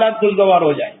کرتا ہوں حالات خوشگوار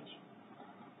ہو جائیں گے.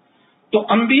 تو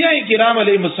انبیاء کرام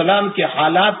علیہ السلام کے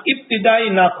حالات ابتدائی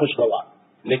ناخوشگوار،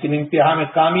 لیکن انتہا میں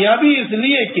کامیابی، اس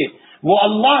لیے کہ وہ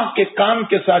اللہ کے کام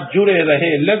کے ساتھ جڑے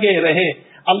رہے، لگے رہے،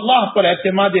 اللہ پر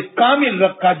اعتماد کامل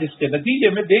رکھا، جس کے نتیجے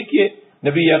میں دیکھیے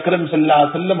نبی اکرم صلی اللہ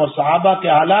علیہ وسلم اور صحابہ کے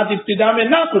حالات ابتدا میں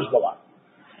ناخوشگوار،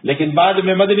 لیکن بعد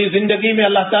میں مدنی زندگی میں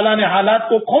اللہ تعالیٰ نے حالات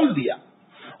کو کھول دیا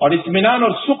اور اطمینان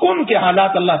اور سکون کے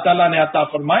حالات اللہ تعالیٰ نے عطا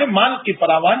فرمائے، مال کی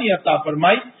فراوانی عطا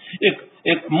فرمائی،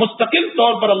 ایک مستقل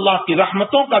طور پر اللہ کی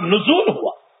رحمتوں کا نزول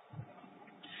ہوا.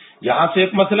 یہاں سے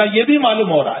ایک مسئلہ یہ بھی معلوم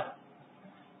ہو رہا ہے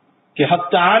کہ حق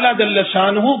تعالی جل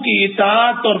شانہ کی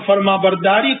اطاعت اور فرما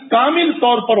برداری کامل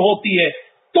طور پر ہوتی ہے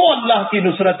تو اللہ کی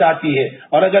نصرت آتی ہے،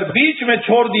 اور اگر بیچ میں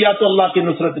چھوڑ دیا تو اللہ کی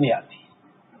نصرت نہیں آتی.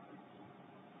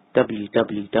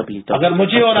 اگر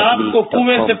مجھے اور آپ کو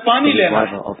کنویں سے پانی لینا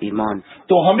ہے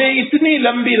تو ہمیں اتنی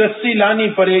لمبی رسی لانی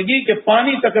پڑے گی کہ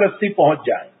پانی تک رسی پہنچ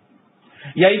جائے،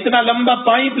 یا اتنا لمبا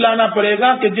پائپ لانا پڑے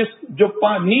گا کہ جو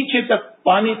نیچے تک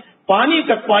پانی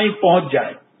تک پائپ پہنچ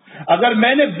جائے۔ اگر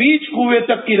میں نے بیچ کنویں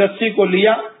تک کی رسی کو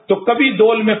لیا تو کبھی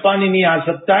ڈول میں پانی نہیں آ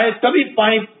سکتا ہے، کبھی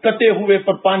پائپ کٹے ہوئے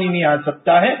پر پانی نہیں آ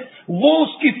سکتا ہے، وہ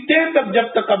اس کی تہ تک جب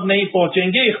تک اب نہیں پہنچیں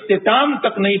گے، اختتام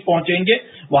تک نہیں پہنچیں گے،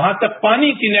 وہاں تک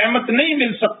پانی کی نعمت نہیں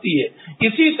مل سکتی ہے۔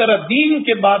 اسی طرح دین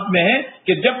کے بعد میں ہے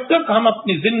کہ جب تک ہم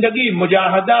اپنی زندگی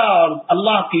مجاہدہ اور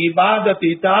اللہ کی عبادت،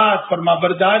 اطاعت،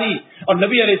 فرمانبرداری اور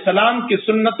نبی علیہ السلام کی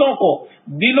سنتوں کو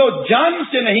دل و جان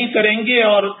سے نہیں کریں گے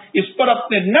اور اس پر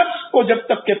اپنے نفس کو جب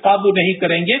تک کہ قابو نہیں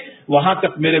کریں گے، وہاں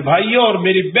تک میرے بھائیوں اور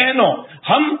میری بہنوں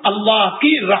ہم اللہ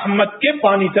کی رحمت کے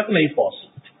پانی تک نہیں پہنچ سکتے۔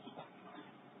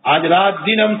 آج رات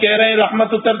دن ہم کہہ رہے ہیں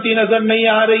رحمت اترتی نظر نہیں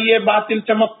آ رہی ہے، باطل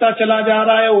چمکتا چلا جا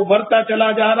رہا ہے، ابھرتا چلا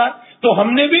جا رہا ہے، تو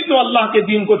ہم نے بھی تو اللہ کے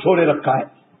دین کو چھوڑے رکھا ہے،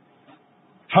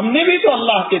 ہم نے بھی تو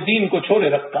اللہ کے دین کو چھوڑے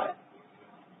رکھا ہے۔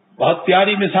 بہت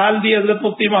پیاری مثال دی حضرت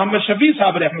مفتی محمد شفیع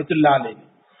صاحب رحمۃ اللہ علیہ نے،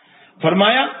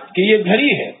 فرمایا کہ یہ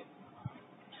گھڑی ہے،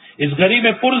 اس گھڑی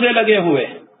میں پرزے لگے ہوئے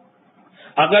ہیں،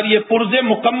 اگر یہ پرزے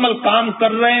مکمل کام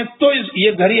کر رہے ہیں تو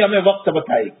یہ گھڑی ہمیں وقت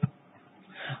بتائے گی،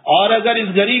 اور اگر اس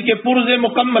گھڑی کے پرزے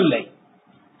مکمل نہیں،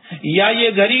 یا یہ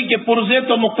گھڑی کے پرزے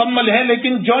تو مکمل ہیں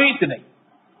لیکن جوائنٹ نہیں،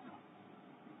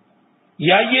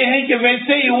 یا یہ ہے کہ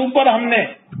ویسے ہی اوپر ہم نے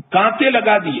کانٹے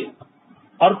لگا دیے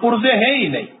اور پرزے ہیں ہی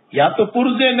نہیں، یا تو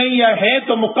پرزے نہیں یا ہے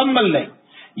تو مکمل نہیں،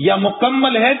 یا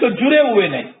مکمل ہے تو جڑے ہوئے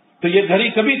نہیں، تو یہ گھڑی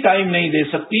کبھی ٹائم نہیں دے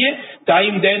سکتی ہے۔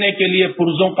 ٹائم دینے کے لیے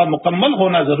پرزوں کا مکمل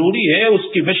ہونا ضروری ہے، اس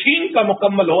کی مشین کا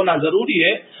مکمل ہونا ضروری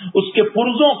ہے، اس کے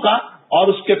پرزوں کا اور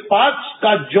اس کے پارٹس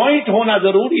کا جوائنٹ ہونا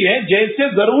ضروری ہے جیسے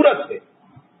ضرورت ہے۔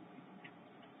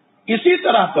 اسی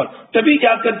طرح پر تبھی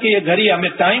جا کر کے یہ گھڑی ہمیں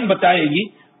ٹائم بتائے گی۔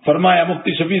 فرمایا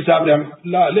مفتی شفیع صاحب رحمۃ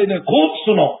اللہ علیہ نے، خوب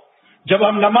سنو، جب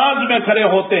ہم نماز میں کھڑے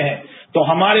ہوتے ہیں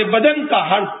تو ہمارے بدن کا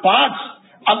ہر پارٹ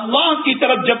اللہ کی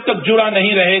طرف جب تک جڑا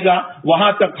نہیں رہے گا،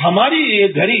 وہاں تک ہماری یہ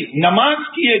گھڑی، نماز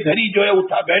کی یہ گھڑی جو ہے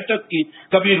اٹھا بیٹھک کی،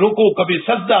 کبھی رکوع، کبھی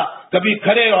سجدہ، کبھی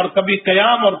کھڑے اور کبھی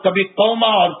قیام اور کبھی قومہ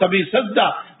اور کبھی سجدہ،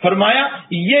 فرمایا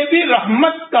یہ بھی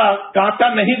رحمت کا کانٹا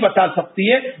نہیں بتا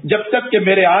سکتی ہے جب تک کہ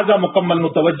میرے اعضاء مکمل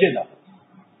متوجہ نہ ہو۔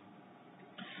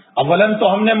 اولاً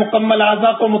تو ہم نے مکمل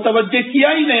اعضاء کو متوجہ کیا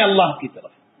ہی نہیں اللہ کی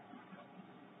طرف،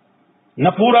 نہ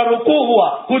پورا رکوع ہوا،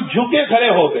 کچھ جھکے کھڑے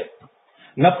ہو گئے،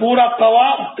 نہ پورا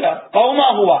قومہ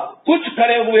ہوا، کچھ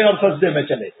کھڑے ہوئے اور سجدے میں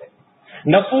چلے گئے،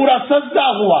 نہ پورا سجدہ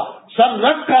ہوا، سر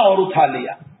رکھا اور اٹھا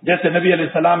لیا، جیسے نبی علیہ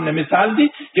السلام نے مثال دی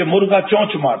کہ مرغا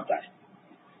چونچ مارتا ہے۔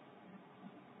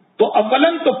 تو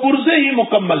اولاً تو پرزے ہی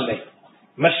مکمل نہیں،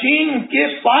 مشین کے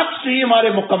پارٹس ہی ہمارے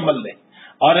مکمل نہیں،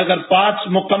 اور اگر پارٹس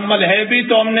مکمل ہے بھی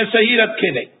تو ہم نے صحیح رکھے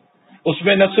نہیں، اس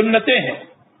میں نہ سنتیں ہیں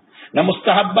نہ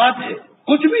مستحبات ہے،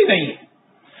 کچھ بھی نہیں ہے۔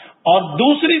 اور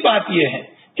دوسری بات یہ ہے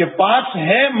کہ پارٹس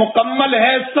ہے، مکمل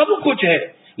ہے، سب کچھ ہے،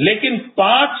 لیکن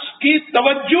پارٹس کی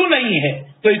توجہ نہیں ہے،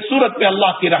 تو اس صورت پہ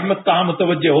اللہ کی رحمت کہاں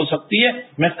متوجہ ہو سکتی ہے؟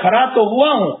 میں کھڑا تو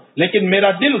ہوا ہوں لیکن میرا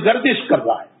دل گردش کر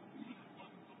رہا ہے،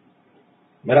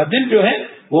 میرا دل جو ہے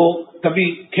وہ کبھی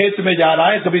کھیت میں جا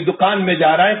رہا ہے، کبھی دکان میں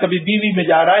جا رہا ہے، کبھی بیوی میں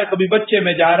جا رہا ہے، کبھی بچے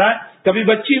میں جا رہا ہے، کبھی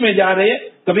بچی میں جا رہی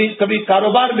ہے، کبھی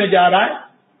کاروبار میں جا رہا ہے۔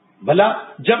 بھلا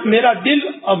جب میرا دل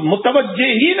متوجہ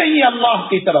ہی نہیں اللہ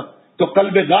کی طرف تو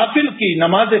قلب غافل کی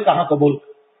نمازیں کہاں قبول؟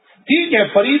 ٹھیک ہے،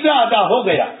 فریضہ ادا ہو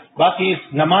گیا، باقی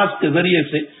اس نماز کے ذریعے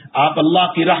سے آپ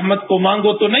اللہ کی رحمت کو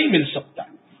مانگو تو نہیں مل سکتا۔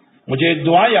 مجھے ایک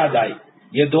دعا یاد آئی،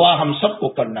 یہ دعا ہم سب کو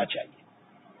کرنا چاہیے۔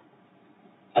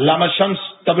 علامہ شمس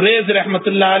تبریز رحمت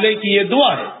اللہ علیہ کی یہ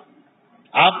دعا ہے،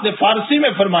 آپ نے فارسی میں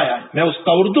فرمایا ہے، میں اس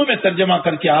کا اردو میں ترجمہ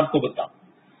کر کے آپ کو بتاؤں۔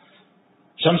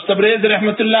 شمس تبریز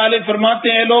رحمت اللہ علیہ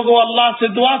فرماتے ہیں، لوگوں اللہ سے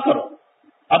دعا کرو،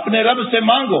 اپنے رب سے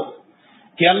مانگو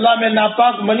کہ اللہ میں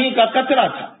ناپاک منی کا قطرہ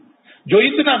تھا جو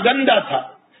اتنا گندا تھا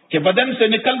کہ بدن سے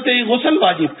نکلتے ہی غسل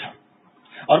واجب تھا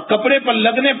اور کپڑے پر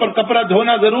لگنے پر کپڑا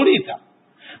دھونا ضروری تھا،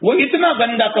 وہ اتنا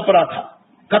گندا کپڑا تھا،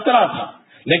 قطرہ تھا،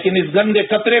 لیکن اس گندے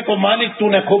قطرے کو مالک تو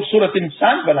نے خوبصورت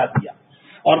انسان بنا دیا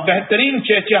اور بہترین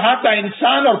چہچہاتا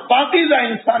انسان اور پاکیزہ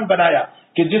انسان بنایا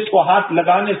کہ جس کو ہاتھ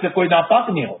لگانے سے کوئی ناپاک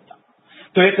نہیں ہوتا۔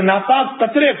 تو ایک ناپاک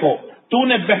قطرے کو تو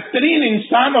نے بہترین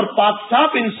انسان اور پاک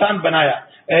صاف انسان بنایا۔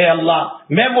 اے اللہ،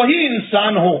 میں وہی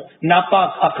انسان ہوں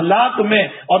ناپاک اخلاق میں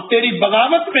اور تیری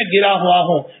بغاوت میں گرا ہوا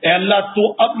ہوں، اے اللہ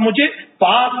تو اب مجھے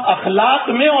پاک اخلاق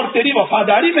میں اور تیری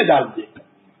وفاداری میں ڈال دے،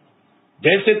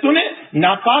 جیسے تو نے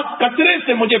ناپاک قطرے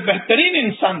سے مجھے بہترین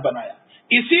انسان بنایا،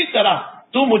 اسی طرح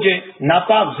تو مجھے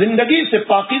ناپاک زندگی سے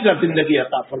پاکیزہ زندگی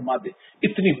عطا فرما دے۔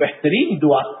 اتنی بہترین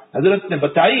دعا حضرت نے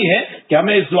بتائی ہے کہ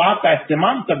ہمیں اس دعا کا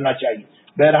اہتمام کرنا چاہیے۔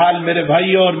 بہرحال میرے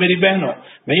بھائیوں اور میری بہنوں،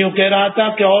 میں یوں کہہ رہا تھا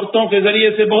کہ عورتوں کے ذریعے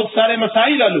سے بہت سارے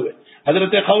مسائل حل ہوئے.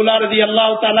 حضرت خولہ رضی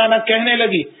اللہ تعالیٰ عنہ کہنے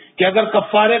لگی کہ اگر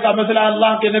کفارے کا مسئلہ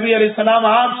اللہ کے نبی علیہ السلام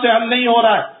آپ سے حل نہیں ہو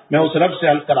رہا ہے، میں اس رب سے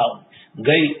حل کراؤں.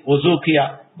 گئی، وضو کیا،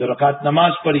 2 رکعت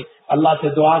نماز پڑھی، اللہ سے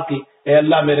دعا کی، اے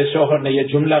اللہ میرے شوہر نے یہ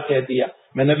جملہ کہہ دیا.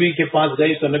 میں نبی کے پاس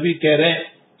گئی تو نبی کہہ رہے ہیں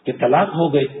کہ طلاق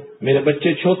ہو گئی، میرے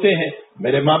بچے چھوٹے ہیں،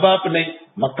 میرے ماں باپ نہیں،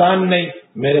 مکان نہیں،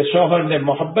 میرے شوہر نے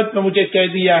محبت میں مجھے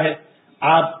کہہ دیا ہے،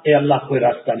 آپ اے اللہ کوئی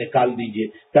راستہ نکال دیجئے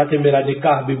تاکہ میرا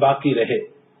نکاح بھی باقی رہے.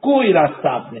 کوئی راستہ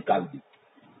آپ نکال دیجیے.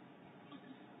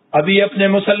 ابھی اپنے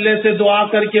مصلے سے دعا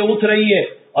کر کے اٹھ رہی ہے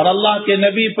اور اللہ کے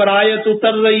نبی پر آیت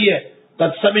اتر رہی ہے،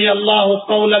 قد سمع اللہ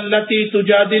قول التی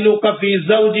تجادلک فی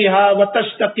زوجہا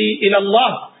وتشتکی الی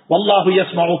اللہ واللہ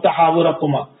یسمع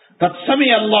تحاورکما. قد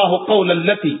سمع اللہ قول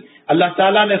التی، اللہ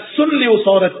تعالیٰ نے سن لی اس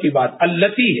عورت کی بات،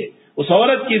 التی ہے اس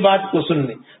عورت کی بات کو سن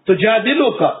لی.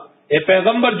 تجادلک، اے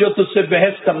پیغمبر جو تجھ سے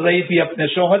بحث کر رہی تھی اپنے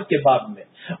شوہر کے باب میں،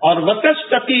 اور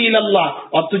وتشتکی الی اللہ،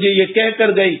 اور تجھے یہ کہہ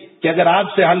کر گئی کہ اگر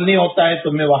آپ سے حل نہیں ہوتا ہے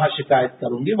تو میں وہاں شکایت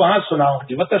کروں گی، وہاں سناؤں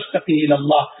گی. وتشتکی الی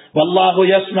اللہ واللہ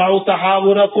یسمع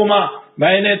تحاورکما،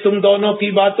 میں نے تم دونوں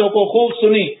کی باتوں کو خوب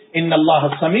سنی. ان اللہ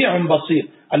سمیع بصیر.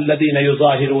 الذین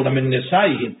یظاہرون من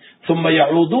نسائہم ثم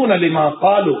یعودون لما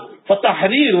قالوا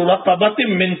فتحریر رقبۃ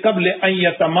من قبل ان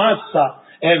یتماسا.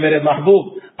 اے میرے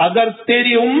محبوب، اگر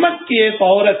تیری امت کی ایک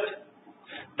عورت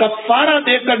کفارہ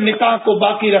دے کر نکاح کو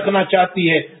باقی رکھنا چاہتی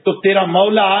ہے تو تیرا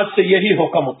مولا آج سے یہی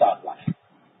حکم اتارتا ہے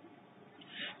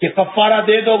کہ کفارہ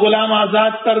دے دو، غلام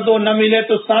آزاد کر دو، نہ ملے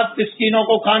تو 7 مسکینوں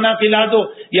کو کھانا کھلا دو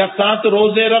یا 7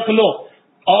 روزے رکھ لو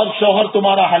اور شوہر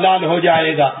تمہارا حلال ہو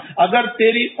جائے گا. اگر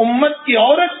تیری امت کی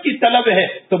عورت کی طلب ہے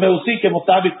تو میں اسی کے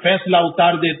مطابق فیصلہ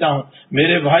اتار دیتا ہوں.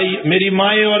 میرے بھائی، میری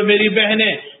مائیں اور میری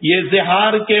بہنیں، یہ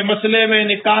زہار کے مسئلے میں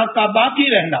نکاح کا باقی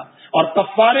رہنا اور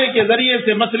کفارے کے ذریعے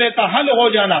سے مسئلے کا حل ہو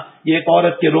جانا یہ ایک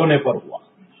عورت کے رونے پر ہوا.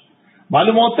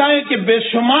 معلوم ہوتا ہے کہ بے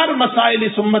شمار مسائل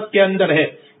اس امت کے اندر ہے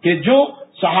کہ جو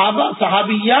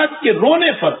صحابیات کے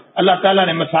رونے پر اللہ تعالیٰ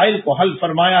نے مسائل کو حل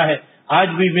فرمایا ہے. آج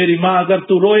بھی میری ماں اگر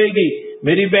تو روئے گی،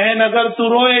 میری بہن اگر تو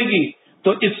روئے گی،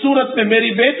 تو اس صورت میں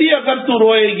میری بیٹی اگر تو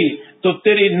روئے گی تو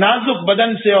تیری نازک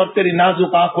بدن سے اور تیری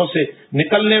نازک آنکھوں سے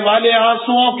نکلنے والے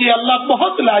آنسوؤں کی اللہ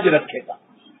بہت لاج رکھے گا.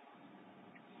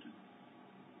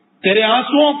 تیرے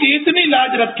آنسوؤں کی اتنی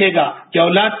لاج رکھے گا کہ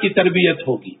اولاد کی تربیت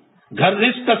ہوگی، گھر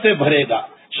رزق سے بھرے گا،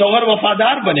 شوہر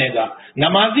وفادار بنے گا،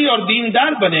 نمازی اور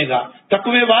دیندار بنے گا،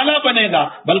 تقوی والا بنے گا،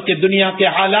 بلکہ دنیا کے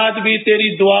حالات بھی تیری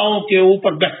دعاؤں کے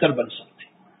اوپر بہتر بن سکتے.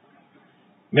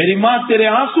 میری ماں، تیرے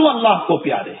آنسو اللہ کو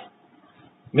پیارے ہیں.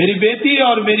 میری بیٹی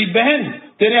اور میری بہن،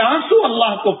 تیرے آنسو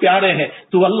اللہ کو پیارے ہیں.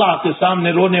 تو اللہ کے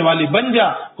سامنے رونے والی بن جا.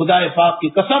 خدا پاک کی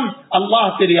قسم، اللہ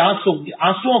تیری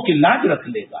آنسوؤں کی لاج رکھ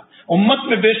لے گا. امت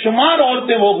میں بے شمار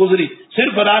عورتیں وہ گزری،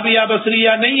 صرف رابعہ بصریہ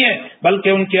نہیں ہے بلکہ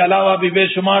ان کے علاوہ بھی بے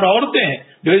شمار عورتیں ہیں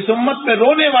جو اس امت میں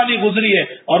رونے والی گزری ہے،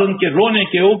 اور ان کے رونے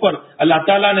کے اوپر اللہ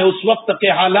تعالیٰ نے اس وقت کے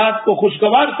حالات کو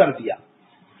خوشگوار کر دیا،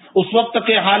 اس وقت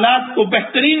کے حالات کو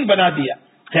بہترین بنا دیا.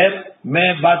 خیر،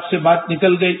 میں بات سے بات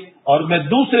نکل گئی اور میں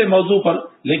دوسرے موضوع پر،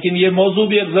 لیکن یہ موضوع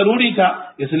بھی ایک ضروری تھا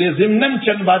اس لیے ضمناً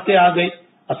چند باتیں آ گئی.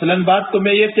 اصلاً بات تو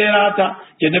میں یہ کہہ رہا تھا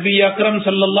کہ نبی اکرم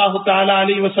صلی اللہ تعالی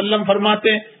علیہ وسلم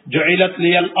فرماتے جعلت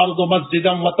لی الارض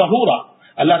مسجدا وطہورا،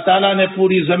 اللہ تعالیٰ نے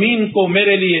پوری زمین کو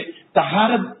میرے لیے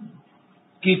طہارت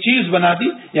کی چیز بنا دی،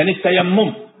 یعنی تیمم،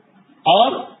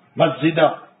 اور مسجدہ،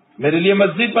 میرے لیے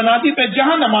مسجد بنا دی. میں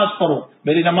جہاں نماز پڑھوں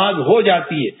میری نماز ہو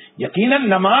جاتی ہے. یقیناً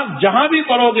نماز جہاں بھی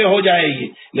پڑھو گے ہو جائے گی،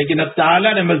 لیکن اب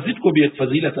تعالیٰ نے مسجد کو بھی ایک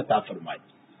فضیلت عطا فرمائی.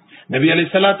 نبی علیہ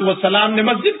الصلوۃ والسلام نے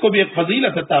مسجد کو بھی ایک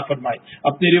فضیلت عطا فرمائی.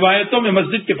 اپنی روایتوں میں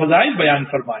مسجد کے فضائل بیان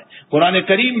فرمائے، قرآن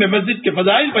کریم میں مسجد کے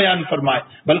فضائل بیان فرمائے،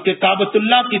 بلکہ کعبۃ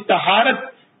اللہ کی طہارت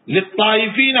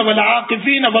للطائفین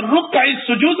والعاکفین والرکع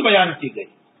السجود بیان کی گئی.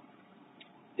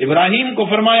 ابراہیم کو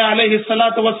فرمایا علیہ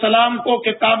الصلوۃ والسلام کو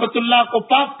کہ کعبۃ اللہ کو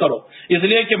پاک کرو، اس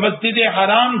لیے کہ مسجد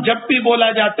حرام جب بھی بولا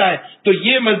جاتا ہے تو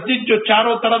یہ مسجد جو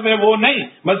چاروں طرف ہے وہ نہیں،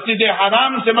 مسجد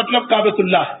حرام سے مطلب کعبۃ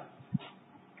اللہ ہے.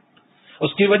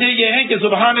 اس کی وجہ یہ ہے کہ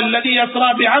سبحان الذی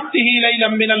اسری بعبدہ لیلا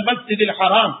من المسجد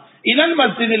الحرام الی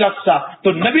المسجد الاقصی،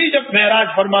 تو نبی جب معراج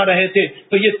فرما رہے تھے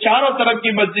تو یہ چاروں طرف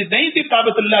کی مسجد نہیں تھی،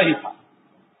 کعبۃ اللہ ہی تھا.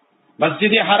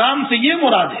 مسجد حرام سے یہ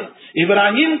مراد ہے.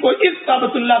 ابراہیم کو اس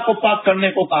کعبۃ اللہ کو پاک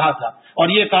کرنے کو کہا تھا، اور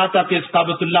یہ کہا تھا کہ اس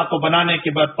کعبۃ اللہ کو بنانے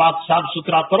کے بعد پاک صاف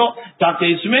ستھرا کرو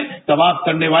تاکہ اس میں طواف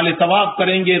کرنے والے طواف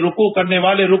کریں گے، رکوع کرنے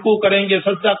والے رکوع کریں گے،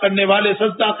 سجدہ کرنے والے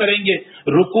سجدہ کریں گے.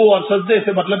 رکوع اور سجدے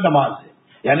سے مطلب نماز ہے،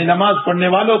 یعنی نماز پڑھنے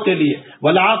والوں کے لیے،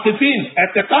 والعاکفین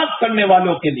اعتکاف کرنے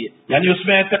والوں کے لیے، یعنی اس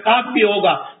میں اعتکاف بھی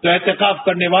ہوگا تو اعتکاف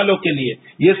کرنے والوں کے لیے.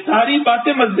 یہ ساری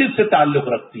باتیں مسجد سے تعلق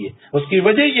رکھتی ہے. اس کی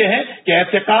وجہ یہ ہے کہ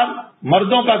اعتکاف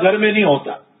مردوں کا گھر میں نہیں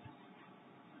ہوتا،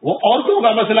 وہ عورتوں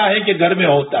کا مسئلہ ہے کہ گھر میں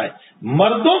ہوتا ہے،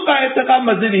 مردوں کا اعتکاف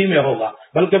مسجد ہی میں ہوگا،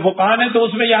 بلکہ فقہا نے تو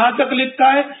اس میں یہاں تک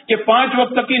لکھا ہے کہ 5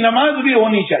 وقت کی نماز بھی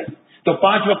ہونی چاہیے، تو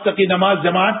 5 وقت کی نماز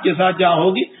جماعت کے ساتھ جہاں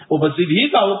ہوگی وہ مسجد ہی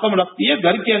کا حکم رکھتی ہے،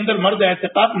 گھر کے اندر مرد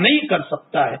اعتکاف نہیں کر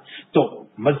سکتا ہے۔ تو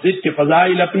مسجد کے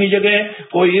فضائل اپنی جگہ ہے،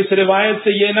 کوئی اس روایت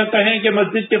سے یہ نہ کہیں کہ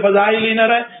مسجد کے فضائل ہی نہ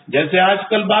رہے، جیسے آج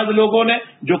کل بعض لوگوں نے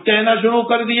جو کہنا شروع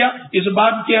کر دیا اس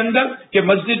بات کے اندر کہ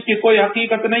مسجد کی کوئی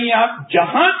حقیقت نہیں ہے، آپ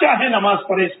جہاں چاہے نماز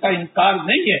پڑھے، اس کا انکار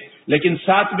نہیں ہے، لیکن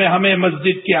ساتھ میں ہمیں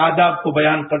مسجد کے آداب کو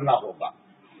بیان کرنا ہوگا،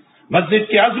 مسجد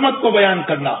کی عظمت کو بیان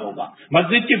کرنا ہوگا،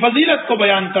 مسجد کی فضیلت کو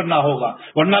بیان کرنا ہوگا،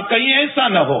 ورنہ کہیں ایسا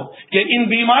نہ ہو کہ ان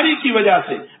بیماری کی وجہ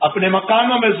سے اپنے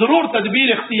مکانوں میں ضرور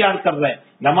تدبیر اختیار کر رہے ہیں،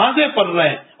 نمازیں پڑھ رہے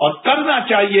ہیں، اور کرنا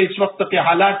چاہیے اس وقت کے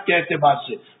حالات کے اعتبار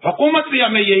سے۔ حکومت بھی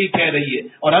ہمیں یہی کہہ رہی ہے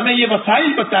اور ہمیں یہ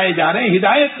مسائل بتائے جا رہے ہیں،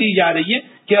 ہدایت دی جا رہی ہے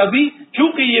کہ ابھی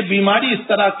چونکہ یہ بیماری اس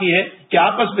طرح کی ہے کہ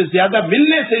آپس میں زیادہ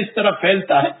ملنے سے اس طرح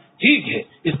پھیلتا ہے، ٹھیک ہے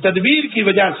اس تدبیر کی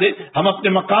وجہ سے ہم اپنے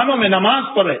مکانوں میں نماز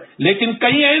پڑھیں، لیکن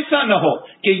کہیں ایسا نہ ہو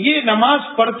کہ یہ نماز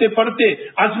پڑھتے پڑھتے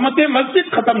عظمت مسجد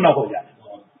ختم نہ ہو جائے۔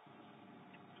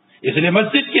 اس لیے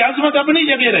مسجد کی عظمت اپنی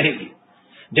جگہ رہے گی،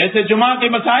 جیسے جمعہ کے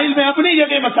مسائل میں اپنی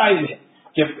جگہ مسائل ہے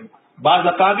کہ بعض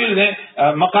اکابر نے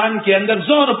مکان کے اندر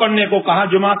ظہر پڑھنے کو کہا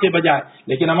جمعہ کے بجائے،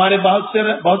 لیکن ہمارے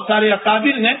بہت سارے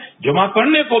اکابر نے جمعہ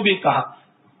پڑھنے کو بھی کہا۔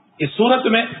 اس صورت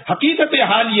میں حقیقت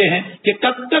حال یہ ہے کہ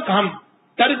کب تک ہم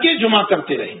ترک جمعہ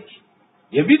کرتے رہیں گے،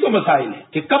 یہ بھی تو مسائل ہے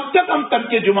کہ کب تک ہم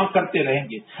ترک جمعہ کرتے رہیں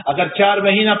گے۔ اگر 4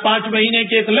 مہینہ 5 مہینے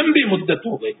کی ایک لمبی مدت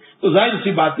ہو گئی تو ظاہر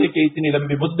سی بات ہے کہ اتنی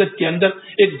لمبی مدت کے اندر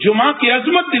ایک جمعہ کی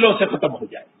عظمت دلوں سے ختم ہو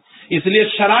جائے۔ اس لیے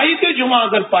شرائط جمعہ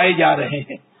اگر پائے جا رہے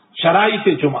ہیں، شرائط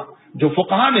جمعہ جو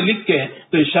فقہا نے لکھے ہیں،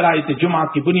 تو اس شرائط جمعہ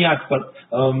کی بنیاد پر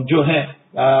جو ہے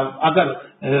اگر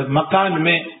مکان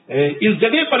میں اس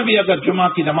جگہ پر بھی اگر جمعہ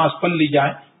کی نماز پڑھ لی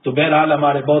جائے تو بہرحال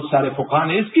ہمارے بہت سارے فقہا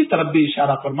نے اس کی طرف بھی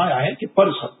اشارہ فرمایا ہے کہ پڑھ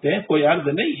سکتے ہیں، کوئی عرض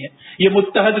نہیں ہے۔ یہ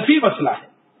مجتہد فی مسئلہ ہے،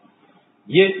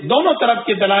 یہ دونوں طرف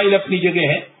کے دلائل اپنی جگہ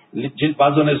ہیں، جن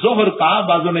بعضوں نے ظہر کہا،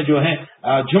 بعضوں نے جو ہے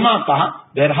جمعہ کہا۔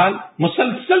 بہرحال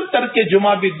مسلسل ترک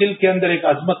جمعہ بھی دل کے اندر ایک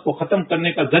عظمت کو ختم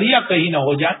کرنے کا ذریعہ کہیں نہ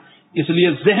ہو جائے، اس لیے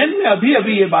ذہن میں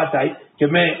ابھی یہ بات آئی کہ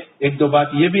میں 1-2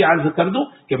 بات یہ بھی عرض کر دوں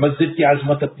کہ مسجد کی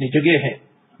عظمت اپنی جگہ ہے،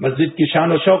 مسجد کی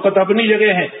شان و شوکت اپنی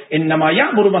جگہ ہے۔ انما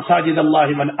یأمر مساجد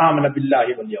اللہ من آمن باللہ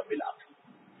والیوم الآخر،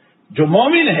 جو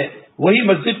مومن ہے وہی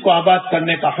مسجد کو آباد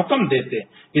کرنے کا حکم دیتے ہیں،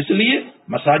 اس لیے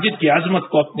مساجد کی عظمت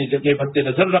کو اپنی جگہ مد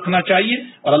نظر رکھنا چاہیے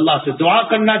اور اللہ سے دعا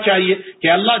کرنا چاہیے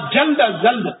کہ اللہ جلد از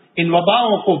جلد ان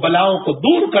وباؤں کو، بلاؤں کو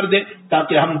دور کر دے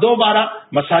تاکہ ہم دوبارہ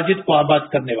مساجد کو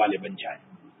آباد کرنے والے بن جائیں،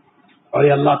 اور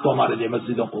یہ اللہ تو ہمارے لیے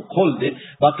مسجدوں کو کھول دے۔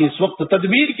 باقی اس وقت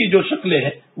تدبیر کی جو شکلیں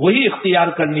ہیں وہی اختیار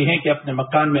کرنی ہے کہ اپنے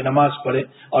مکان میں نماز پڑھے،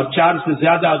 اور 4 سے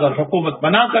زیادہ اگر حکومت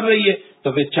منع کر رہی ہے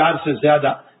تو پھر 4 سے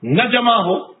زیادہ نہ جمع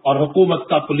ہو اور حکومت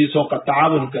کا، پولیسوں کا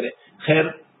تعاون کرے۔ خیر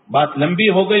بات لمبی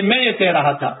ہو گئی، میں یہ کہہ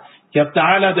رہا تھا کہ اب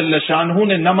تعالیٰ جل شانہ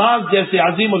نے نماز جیسے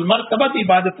عظیم المرتبت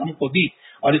عبادت ہم کو دی،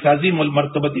 اور اس عظیم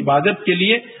المرتبت عبادت کے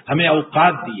لیے ہمیں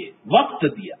اوقات دیے، وقت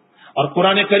دیا، اور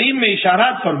قرآن کریم میں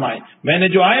اشارات فرمائے۔ میں نے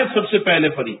جو آیت سب سے پہلے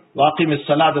پڑھی، واقم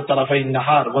الصلاۃ طرفی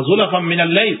النہار وزلفا من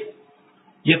اللیل،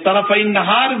 یہ طرفی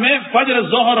النہار میں فجر،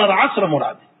 ظہر اور عصر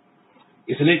مراد ہے،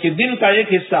 اس لیے کہ دن کا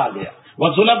ایک حصہ آ گیا۔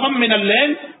 وزلفا من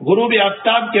اللیل، غروب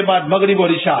آفتاب کے بعد مغرب اور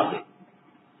عشاء آ گئی۔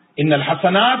 ان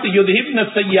الحسنات یذہبن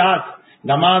السیئات،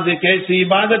 نماز ایک ایسی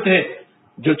عبادت ہے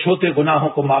جو چھوٹے گناہوں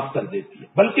کو معاف کر دیتی ہے،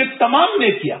 بلکہ تمام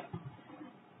نیکیاں،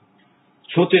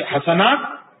 چھوٹے حسنات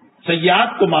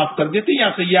سیئات کو معاف کر دیتی، یا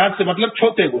سیئات سے مطلب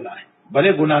چھوٹے گناہ ہیں،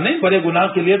 بڑے گناہ نہیں، بڑے گناہ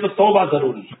کے لیے تو توبہ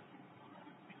ضروری ہے،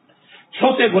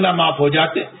 چھوٹے گناہ معاف ہو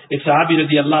جاتے۔ ایک صحابی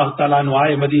رضی اللہ تعالیٰ عنہ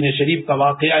آئے، مدینہ شریف کا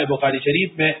واقعہ ہے بخاری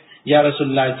شریف میں، یا رسول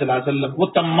اللہ صلی اللہ علیہ وسلم، وہ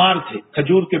تمار تھے،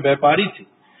 کھجور کے بیپاری تھے،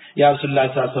 یا رسول اللہ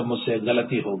صلی اللہ علیہ وسلم مجھ سے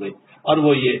غلطی ہو گئی، اور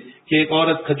وہ یہ کہ ایک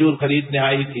عورت کھجور خریدنے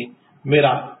آئی تھی،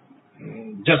 میرا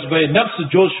جذبہ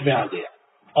نفس جوش میں آ گیا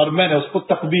اور میں نے اس کو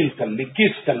تقبیل کر لی،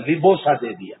 کس کر لی، بوسہ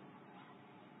دے دیا۔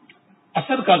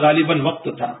 عصر کا غالباً وقت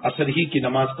تھا، عصر ہی کی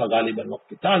نماز کا غالباً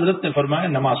وقت تھا۔ حضرت نے فرمایا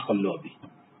نماز پڑھ لو ابھی۔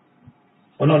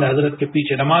 انہوں نے حضرت کے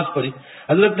پیچھے نماز پڑھی۔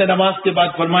 حضرت نے نماز کے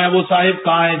بعد فرمایا وہ صاحب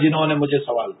کہاں ہیں جنہوں نے مجھے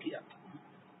سوال کیا تھا؟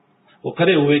 وہ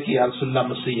کھڑے ہوئے کہ یا رسول اللہ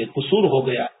مجھ سے یہ قصور ہو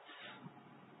گیا۔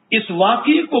 اس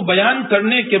واقعے کو بیان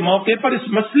کرنے کے موقع پر اس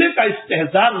مسئلے کا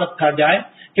استحضار رکھا جائے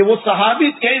کہ وہ صحابی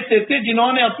کیسے تھے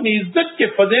جنہوں نے اپنی عزت کے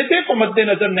فضیلے کو مد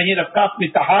نظر نہیں رکھا، اپنی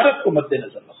طہارت کو مد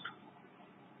نظر رکھا،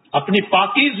 اپنی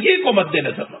پاکیزگی کو مد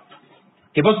نظر رکھا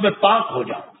کہ بس میں پاک ہو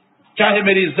جاؤں چاہے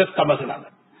میری عزت کا مسئلہ نہ۔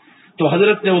 تو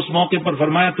حضرت نے اس موقع پر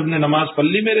فرمایا تم نے نماز پڑھ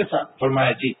لی میرے ساتھ؟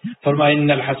 فرمایا جی۔ فرمایا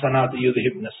ان الحسنات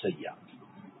یذہبن السیئات،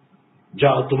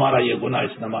 جاؤ تمہارا یہ گناہ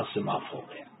اس نماز سے معاف ہو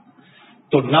گیا۔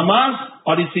 تو نماز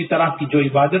اور اسی طرح کی جو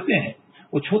عبادتیں ہیں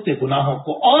وہ چھوٹے گناہوں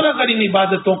کو، اور اگر ان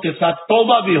عبادتوں کے ساتھ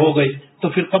توبہ بھی ہو گئی تو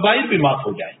پھر کبائر بھی معاف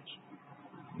ہو جائیں گی،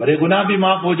 بڑے گناہ بھی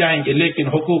معاف ہو جائیں گے، لیکن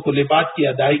حقوق العباد کی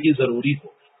ادائیگی ضروری ہو.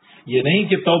 یہ نہیں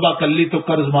کہ توبہ کر لی تو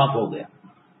قرض معاف ہو گیا.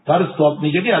 قرض تو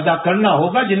اپنی جگہ ادا کرنا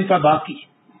ہوگا، جن کا باقی،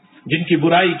 جن کی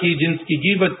برائی کی، جن کی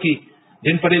غیبت کی،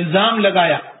 جن پر الزام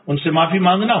لگایا، ان سے معافی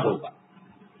مانگنا ہوگا.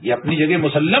 یہ اپنی جگہ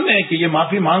مسلم ہے کہ یہ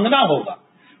معافی مانگنا ہوگا.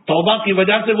 توبہ کی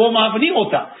وجہ سے وہ معاف نہیں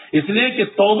ہوتا، اس لیے کہ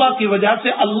توبہ کی وجہ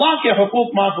سے اللہ کے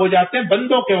حقوق معاف ہو جاتے ہیں،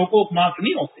 بندوں کے حقوق معاف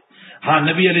نہیں ہوتے. ہاں،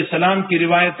 نبی علیہ السلام کی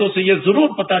روایتوں سے یہ ضرور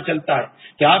پتا چلتا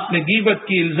ہے کہ آپ نے غیبت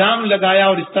کی، الزام لگایا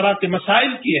اور اس طرح کے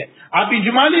مسائل کیے، آپ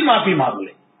اجمالی معافی مانگ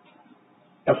لیں،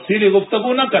 تفصیلی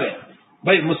گفتگو نہ کریں.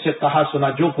 بھائی مجھ سے کہا سنا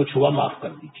جو کچھ ہوا معاف کر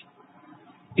دیجیے.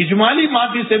 اجمالی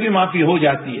معافی سے بھی معافی ہو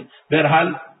جاتی ہے.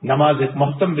 بہرحال نماز ایک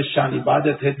محترم بالشان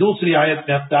عبادت ہے. دوسری آیت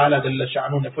میں تعالیٰ جل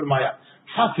شانہ نے فرمایا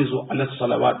حافظوا علی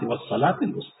الصلوات والصلاۃ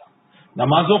الوسطی،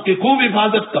 نمازوں کی خوب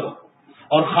حفاظت کرو،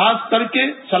 اور خاص کر کے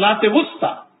صلاۃ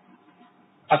وسطی،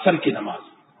 عصر کی نماز.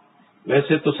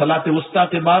 ویسے تو صلاۃ وسطی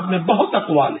کے باب میں بہت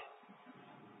اقوال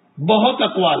ہے، بہت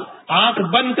اقوال. آنکھ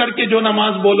بند کر کے جو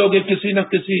نماز بولو گے کسی نہ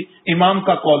کسی امام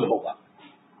کا قول ہوگا،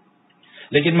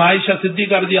 لیکن عائشہ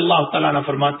صدیقہ رضی اللہ تعالیٰ عنہ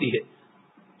فرماتی ہے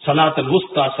صلاۃ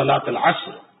الوسطی صلاۃ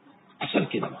العصر، عصر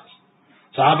کی نماز.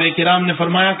 صحابہ کرام نے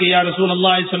فرمایا کہ یا رسول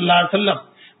اللہ صلی اللہ علیہ وسلم،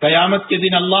 قیامت کے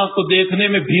دن اللہ کو دیکھنے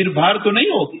میں بھیڑ بھاڑ تو نہیں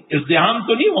ہوگی، ازدحام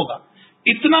تو نہیں ہوگا،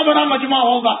 اتنا بڑا مجمع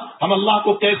ہوگا، ہم اللہ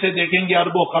کو کیسے دیکھیں گے؟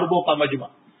 اربوں خربوں کا مجمع،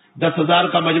 10,000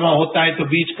 کا مجمع ہوتا ہے تو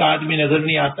بیچ کا آدمی نظر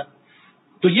نہیں آتا،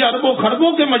 تو یہ اربوں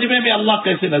خربوں کے مجمع میں اللہ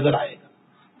کیسے نظر آئے گا؟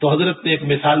 تو حضرت نے ایک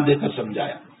مثال دے کر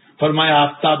سمجھایا. فرمایا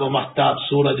آفتاب و مہتاب،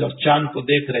 سورج اور چاند کو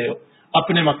دیکھ رہے ہو،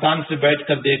 اپنے مکان سے بیٹھ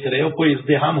کر دیکھ رہے ہو، کوئی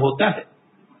ازدحام ہوتا ہے؟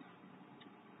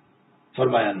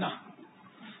 فرمایا نہ.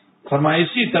 فرمایا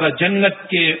اسی طرح جنت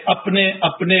کے اپنے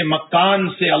اپنے مکان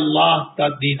سے اللہ کا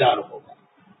دیدار ہوگا،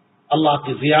 اللہ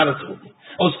کی زیارت ہوگی.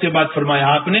 اور اس کے بعد فرمایا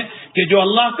آپ نے کہ جو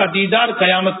اللہ کا دیدار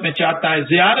قیامت میں چاہتا ہے،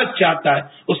 زیارت چاہتا ہے،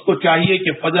 اس کو چاہیے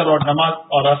کہ فجر اور نماز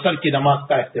اور عصر کی نماز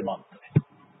کا اہتمام کرے،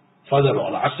 فجر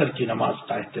اور عصر کی نماز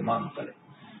کا اہتمام کرے،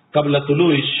 قبل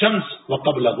طلوع الشمس و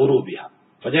قبل غروبها.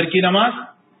 فجر کی نماز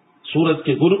سورج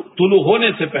کے طلوع ہونے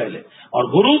سے پہلے اور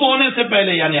غروب ہونے سے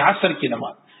پہلے یعنی عصر کی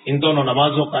نماز، ان دونوں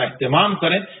نمازوں کا اہتمام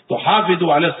کریں. تو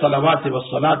حافظوا علی الصلوات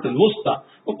والصلاۃ الوسطی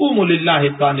وقوموا للہ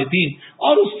قانتین.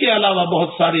 اور اس کے علاوہ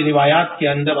بہت ساری روایات کے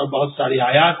اندر اور بہت ساری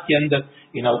آیات کے اندر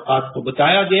ان اوقات کو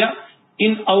بتایا گیا.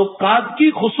 ان اوقات کی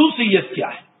خصوصیت کیا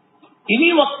ہے،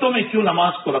 انہی وقتوں میں کیوں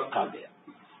نماز کو رکھا گیا؟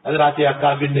 حضرات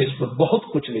اکابر نے اس پر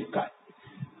بہت کچھ لکھا ہے.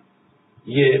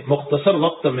 یہ مختصر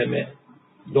وقت میں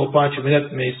 2-5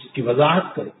 منٹ میں اس کی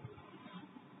وضاحت کروں.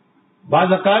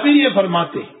 بعض اکابر یہ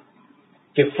فرماتے ہیں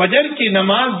کہ فجر کی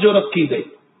نماز جو رکھی گئی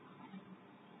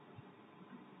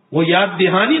وہ یاد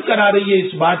دہانی کرا رہی ہے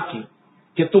اس بات کی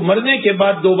کہ تو مرنے کے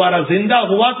بعد دوبارہ زندہ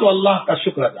ہوا تو اللہ کا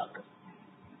شکر ادا کر.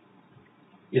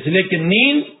 اس لیے کہ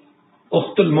نیند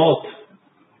اخت الموت،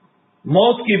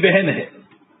 موت کی بہن ہے.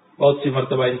 بہت سی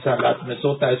مرتبہ انسان رات میں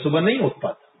سوتا ہے، صبح نہیں اٹھ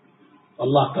پاتا،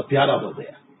 اللہ کا پیارا ہو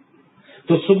گیا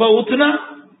تو صبح اٹھنا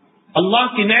اللہ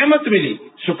کی نعمت ملی،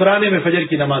 شکرانے میں فجر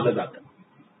کی نماز ادا کر.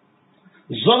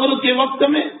 ظہر کے وقت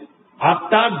میں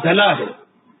آفتاب ڈھلا ہے،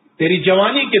 تیری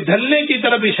جوانی کے ڈھلنے کی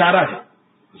طرف اشارہ ہے،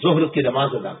 ظہر کی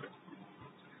نماز ادا کر.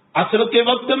 عصر کے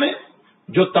وقت میں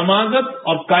جو تمازت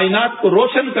اور کائنات کو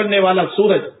روشن کرنے والا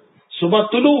سورج صبح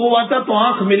طلوع ہوا تھا تو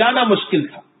آنکھ ملانا مشکل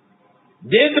تھا،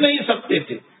 دیکھ نہیں سکتے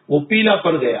تھے، وہ پیلا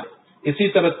پڑ گیا. اسی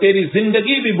طرح تیری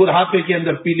زندگی بھی بڑھاپے کے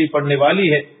اندر پیلی پڑنے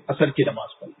والی ہے، عصر کی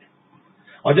نماز پڑھ لے.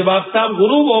 اور جب آفتاب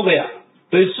غروب ہو گیا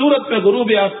تو اس صورت میں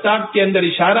غروب آفتاب کے اندر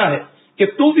اشارہ ہے کہ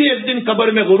تو بھی ایک دن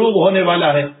قبر میں غروب ہونے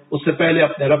والا ہے، اس سے پہلے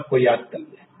اپنے رب کو یاد کر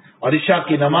لے. اور عشاء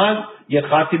کی نماز یہ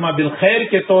خاتمہ بالخیر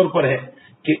کے طور پر ہے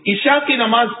کہ عشاء کی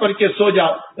نماز پڑھ کے سو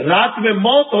جاؤ، رات میں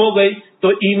موت ہو گئی تو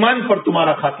ایمان پر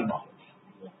تمہارا خاتمہ ہو.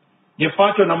 یہ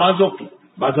 5 نمازوں کی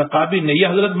بعض اکابر نے، یہ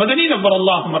حضرت مدنی نور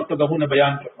اللہ مرکزہ نے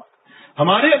بیان فرمایا.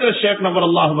 ہمارے حضرت شیخ نور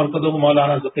اللہ مرکزہ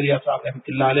مولانا زکریا صاحب رحمۃ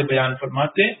اللہ علیہ بیان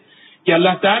فرماتے ہیں کہ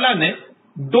اللہ تعالیٰ نے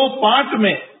 2 پارٹ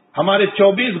میں ہمارے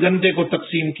 24 گھنٹے کو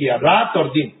تقسیم کیا، رات اور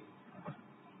دن.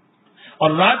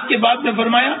 اور رات کے بعد میں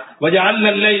فرمایا وجعلنا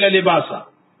اللیل لباسا،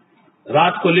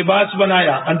 رات کو لباس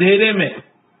بنایا اندھیرے میں،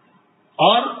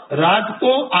 اور رات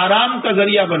کو آرام کا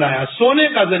ذریعہ بنایا، سونے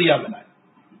کا ذریعہ بنایا.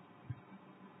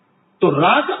 تو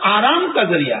رات آرام کا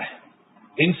ذریعہ ہے،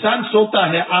 انسان سوتا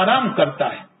ہے، آرام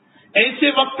کرتا ہے. ایسے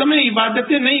وقت میں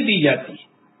عبادتیں نہیں دی جاتی،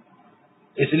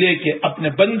 اس لیے کہ اپنے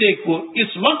بندے کو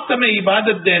اس وقت میں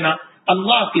عبادت دینا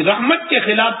اللہ کی رحمت کے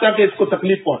خلاف تھا کہ اس کو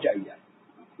تکلیف پہنچائی جائے.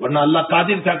 ورنہ اللہ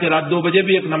قادر تھا کہ رات 2 بجے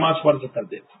بھی ایک نماز فرض کر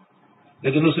دیتا،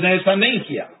 لیکن اس نے ایسا نہیں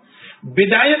کیا.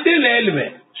 بدایت لیل میں،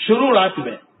 شروع رات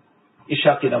میں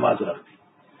عشاء کی نماز رکھ دی،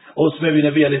 اور اس میں بھی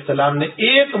نبی علیہ السلام نے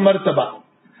ایک مرتبہ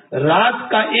رات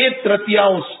کا ایک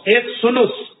ترتیاؤں، ایک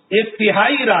ثلث، ایک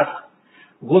تہائی رات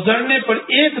گزرنے پر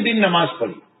ایک دن نماز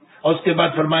پڑھی، اور اس کے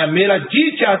بعد فرمایا میرا جی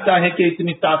چاہتا ہے کہ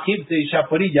اتنی تاخیر سے عشاء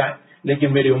پڑھی جائے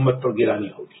لیکن میری امت پر گرانی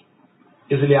ہوگی،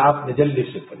 اس لیے آپ نے جلدی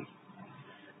سے پڑھی۔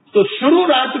 تو شروع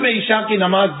رات میں عشاء کی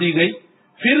نماز دی گئی،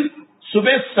 پھر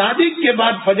صبح صادق کے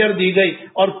بعد فجر دی گئی،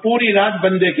 اور پوری رات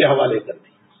بندے کے حوالے کر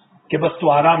دی کہ بس تو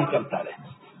آرام کرتا رہے۔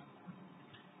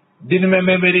 دن میں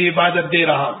میں میری عبادت دے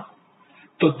رہا ہوں،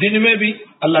 تو دن میں بھی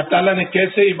اللہ تعالیٰ نے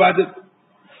کیسے عبادت،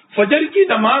 فجر کی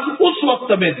نماز اس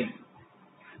وقت میں دی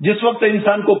جس وقت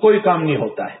انسان کو کوئی کام نہیں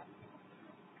ہوتا ہے،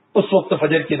 اس وقت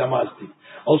فجر کی نماز دی،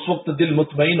 اور اس وقت دل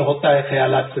مطمئن ہوتا ہے،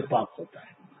 خیالات سے پاک ہوتا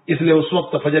ہے، اس لیے اس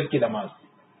وقت فجر کی نماز دی۔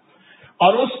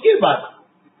 اور اس کے بعد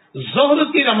ظہر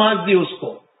کی نماز دی اس کو،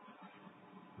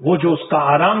 وہ جو اس کا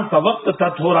آرام کا وقت تھا،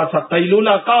 تھوڑا سا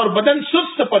قیلولہ کا، اور بدن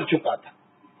سست پڑ چکا تھا۔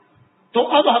 تو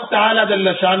اب حق تعالیٰ جل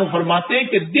شانہ فرماتے ہیں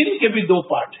کہ دن کے بھی دو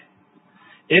پارٹ ہیں،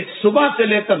 ایک صبح سے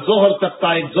لے کر ظہر تک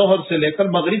کا، ایک ظہر سے لے کر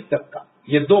مغرب تک کا،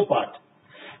 یہ دو پارٹ۔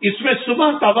 اس میں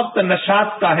صبح کا وقت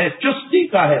نشاط کا ہے، چستی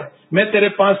کا ہے، میں تیرے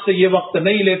پاس سے یہ وقت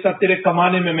نہیں لیتا، تیرے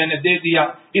کمانے میں میں نے دے دیا،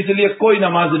 اس لیے کوئی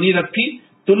نماز نہیں رکھی۔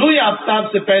 طلوع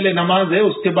آفتاب سے پہلے نماز ہے،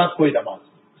 اس کے بعد کوئی نماز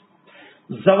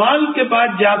نہیں۔ زوال کے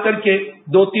بعد جا کر کے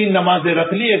دو تین نمازیں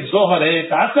رکھ لی، ایک ظہر ہے،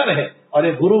 ایک عصر ہے، اور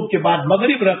ایک غروب کے بعد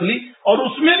مغرب رکھ لی، اور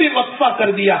اس میں بھی وقفہ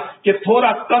کر دیا کہ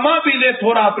تھوڑا کما بھی لے،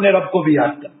 تھوڑا اپنے رب کو بھی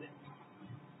یاد کر لے۔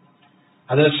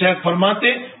 حضرت شیخ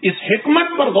فرماتے اس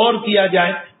حکمت پر غور کیا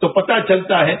جائے تو پتہ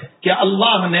چلتا ہے کہ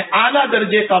اللہ نے اعلیٰ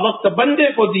درجے کا وقت بندے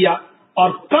کو دیا اور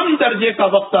کم درجے کا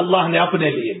وقت اللہ نے اپنے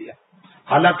لیے لیا۔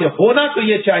 حالانکہ ہونا تو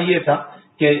یہ چاہیے تھا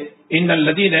کہ ان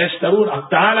الذین یشترون،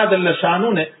 تعالیٰ جل شانہ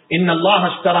نے ان اللہ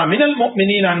اشتری من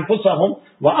المؤمنین انفسهم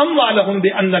واموالهم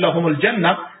بان لهم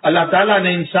الجنہ، اللہ تعالیٰ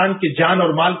نے انسان کی جان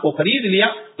اور مال کو خرید لیا،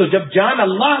 تو جب جان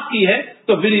اللہ کی ہے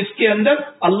تو پھر اس کے اندر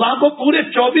اللہ کو پورے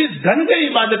 24 گھنٹے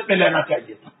عبادت میں لینا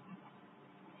چاہیے تھا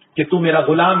کہ تو میرا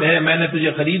غلام ہے، میں نے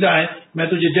تجھے خریدا ہے، میں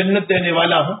تجھے جنت دینے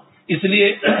والا ہوں، اس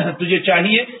لیے تجھے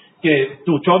چاہیے کہ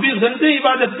تو 24 گھنٹے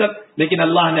عبادت کر۔ لیکن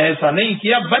اللہ نے ایسا نہیں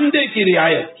کیا، بندے کی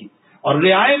رعایت کی، اور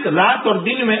رعایت رات اور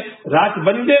دن میں، رات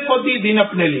بندے کو دی، دن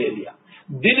اپنے لیے لیا،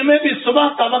 دن میں بھی صبح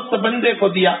کا وقت بندے کو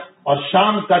دیا، اور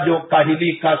شام کا جو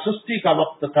کاہلی کا، سستی کا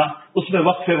وقت تھا، اس میں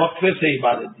وقفے وقفے سے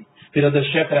عبادت دی۔ پھر حضرت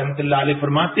شیخ رحمۃ اللہ علیہ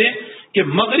فرماتے ہیں کہ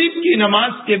مغرب کی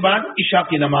نماز کے بعد عشاء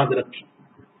کی نماز رکھی،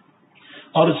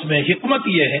 اور اس میں حکمت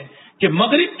یہ ہے کہ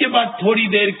مغرب کے بعد تھوڑی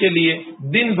دیر کے لیے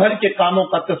دن بھر کے کاموں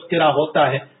کا تذکرہ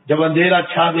ہوتا ہے۔ جب اندھیرا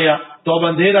چھا گیا تو اب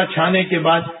اندھیرا چھانے کے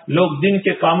بعد لوگ دن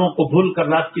کے کاموں کو بھول کر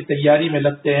رات کی تیاری میں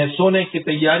لگتے ہیں، سونے کی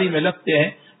تیاری میں لگتے ہیں۔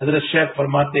 حضرت شیخ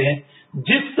فرماتے ہیں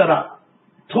جس طرح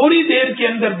تھوڑی دیر کے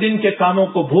اندر دن کے کاموں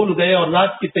کو بھول گئے اور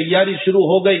رات کی تیاری شروع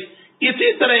ہو گئی،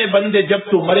 اسی طرح یہ بندے جب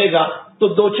تو مرے گا تو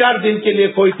 2-4 دن کے لیے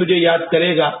کوئی تجھے یاد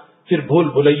کرے گا، پھر بھول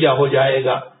بھلیا ہو جائے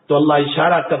گا۔ تو اللہ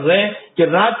اشارہ کر رہے ہیں کہ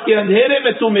رات کے اندھیرے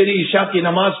میں تو میری عشاء کی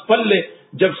نماز پڑھ لے،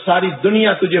 جب ساری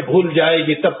دنیا تجھے بھول جائے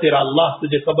گی تب تیرا اللہ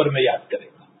تجھے قبر میں یاد کرے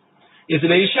گا، اس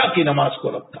لیے عشاء کی نماز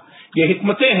کو رکھا۔ یہ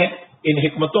حکمتیں ہیں، ان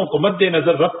حکمتوں کو مد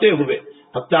نظر رکھتے ہوئے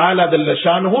حق تعالیٰ جل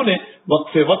شانہ نے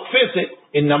وقفے وقفے سے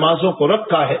ان نمازوں کو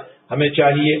رکھا ہے۔ ہمیں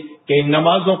چاہیے کہ ان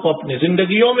نمازوں کو اپنی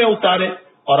زندگیوں میں اتاریں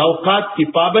اور اوقات کی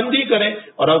پابندی کریں،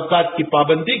 اور اوقات کی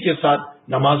پابندی کے ساتھ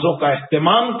نمازوں کا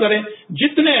اہتمام کریں۔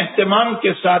 جتنے اہتمام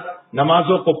کے ساتھ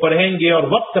نمازوں کو پڑھیں گے اور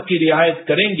وقت کی رعایت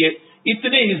کریں گے،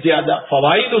 اتنے ہی زیادہ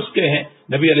فوائد اس کے ہیں۔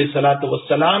 نبی علیہ الصلوۃ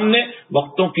والسلام نے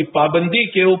وقتوں کی پابندی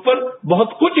کے اوپر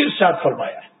بہت کچھ ارشاد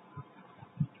فرمایا ہے۔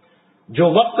 جو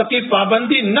وقت کی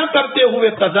پابندی نہ کرتے ہوئے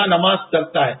قضا نماز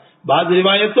کرتا ہے، بعض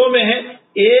روایتوں میں ہے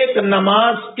ایک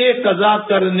نماز کے قضا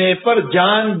کرنے پر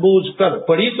جان بوجھ کر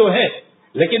پڑھی تو ہے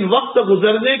لیکن وقت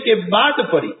گزرنے کے بعد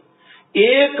پڑھی،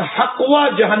 ایک حقوہ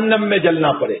جہنم میں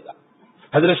جلنا پڑے گا۔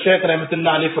 حضرت شیخ رحمۃ اللہ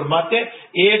علیہ فرماتے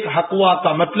ہیں ایک حقوہ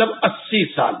کا مطلب 80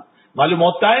 سال۔ معلوم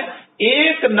ہوتا ہے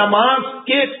ایک نماز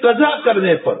کے قضا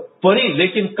کرنے پر پڑھی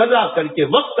لیکن قضا کر کے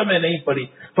وقت میں نہیں پڑھی،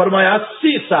 فرمایا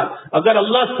 80 سال۔ اگر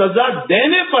اللہ سزا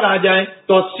دینے پر آ جائے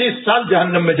تو 80 سال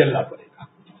جہنم میں جلنا پڑے گا۔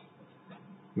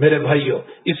 میرے بھائیوں،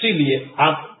 اسی لیے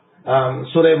آپ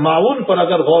سورہ ماعون پر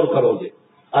اگر غور کرو گے،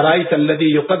 ارائیت الذی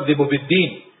یکذب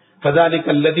بالدین فذلک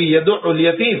الذی یدع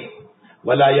الیتیم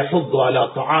ولا یحض علی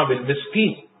طعام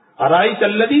المسکین۔ ارائیت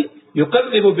الذی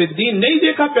یکذب بالدین، نہیں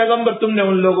دیکھا پیغمبر تم نے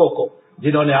ان لوگوں کو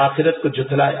جنہوں نے آخرت کو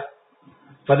جھٹلایا؟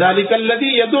 فذلک الذی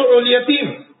یدع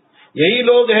الیتیم، یہی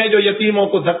لوگ ہیں جو یتیموں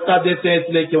کو دھکا دیتے ہیں اس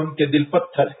لیے کہ ان کے دل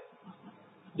پتھر ہے،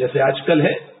 جیسے آج کل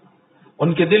ہے،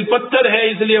 ان کے دل پتھر ہے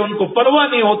اس لیے ان کو پرواہ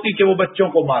نہیں ہوتی کہ وہ بچوں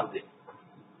کو مار دیں۔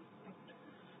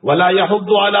 ولا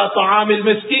یحض علی طعام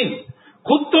المسکین،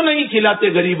 خود تو نہیں کھلاتے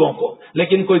غریبوں کو،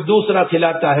 لیکن کوئی دوسرا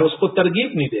کھلاتا ہے اس کو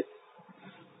ترغیب نہیں دیتے۔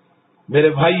 میرے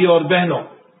بھائیوں اور بہنوں،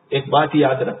 ایک بات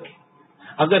یاد رکھیں،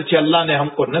 اگرچہ اللہ نے ہم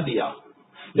کو نہ دیا،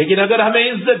 لیکن اگر ہمیں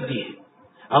عزت دی ہے،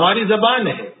 ہماری زبان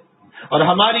ہے، اور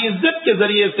ہماری عزت کے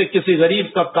ذریعے سے کسی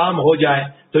غریب کا کام ہو جائے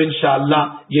تو انشاءاللہ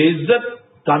یہ عزت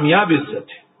کامیاب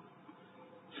عزت ہے،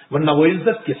 ورنہ وہ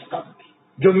عزت کس کام کی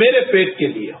جو میرے پیٹ کے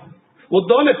لیے ہو، وہ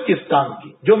دولت کس کام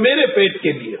کی جو میرے پیٹ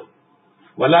کے لیے ہو۔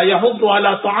 ولا یحض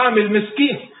علی طعام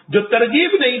المسکین، جو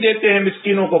ترغیب نہیں دیتے ہیں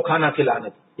مسکینوں کو کھانا کھلانے،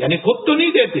 یعنی خود تو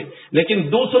نہیں دیتے لیکن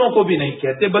دوسروں کو بھی نہیں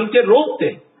کہتے بلکہ روکتے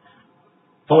ہیں۔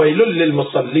 فویل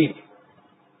للمصلین،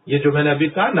 یہ جو میں نے ابھی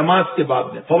کہا نماز کے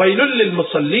باب میں، فویل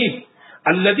للمصلین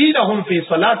الذین هم فی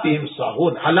صلاتهم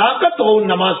ساہون، ہلاکت ہو ان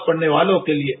نماز پڑھنے والوں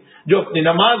کے لیے جو اپنی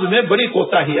نماز میں بڑی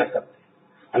کوتاہیاں کرتے ہیں۔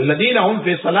 الذین هم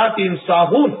فی صلاتهم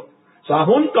ساہون،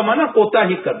 ساہون کا معنی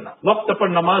کوتاہی کرنا، وقت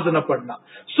پر نماز نہ پڑھنا،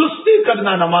 سستی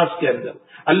کرنا نماز کے اندر۔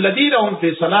 الذین هم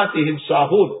فی صلاتهم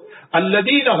ساہون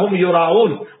الذین هم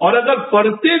یراؤون، اور اگر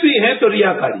پڑھتے بھی ہیں تو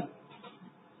ریاکاری،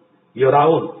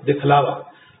 یراؤون دکھلاوا۔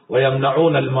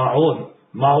 ویمنعون الماعون،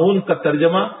 معاون کا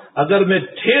ترجمہ اگر میں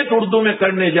ٹھیٹ اردو میں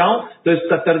کرنے جاؤں تو اس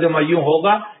کا ترجمہ یوں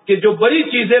ہوگا کہ جو بڑی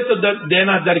چیزیں تو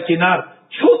دینا درکنار،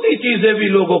 چھوٹی چیزیں بھی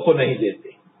لوگوں کو نہیں دیتے،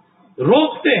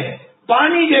 روکتے ہیں،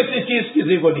 پانی جیسی چیز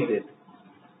کسی کو نہیں دیتے۔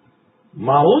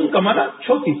 معاون کا معنی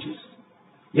چھوٹی چیز،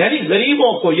 یعنی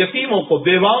غریبوں کو، یتیموں کو،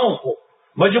 بیواؤں کو،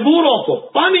 مجبوروں کو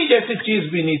پانی جیسی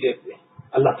چیز بھی نہیں دیتے۔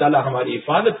 اللہ تعالی ہماری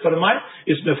حفاظت فرمائے۔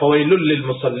 اس میں فویل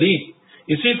للمصلین۔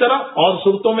 اسی طرح اور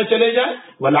صورتوں میں چلے جائیں،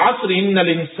 والعصر ان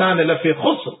الانسان لفی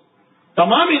خسر،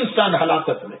 تمام انسان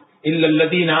ہلاکت میں، الا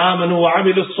الذین آمنوا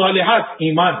وعملوا الصالحات،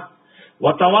 ایمان،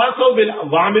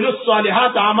 وعملوا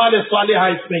الصالحات، اعمال صالحہ،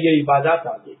 اس میں یہ عبادات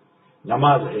آ گئی،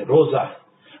 نماز ہے، روزہ ہے،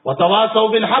 وتواصوا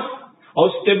بالحق، اور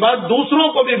اس کے بعد دوسروں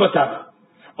کو بھی بتانا،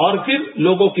 اور پھر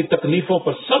لوگوں کی تکلیفوں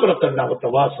پر صبر کرنا،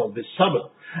 وتواصوا بالصبر۔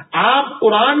 آپ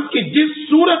قرآن کی جس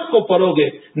سورت کو پڑھو گے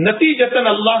نتیجتاً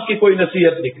اللہ کی کوئی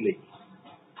نصیحت نکلے گی۔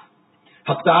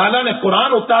 حق تعالیٰ نے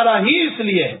قرآن اتارا ہی اس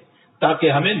لیے ہے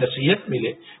تاکہ ہمیں نصیحت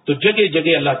ملے۔ تو جگہ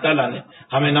جگہ اللہ تعالیٰ نے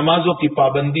ہمیں نمازوں کی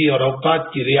پابندی اور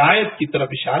اوقات کی رعایت کی طرف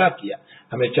اشارہ کیا۔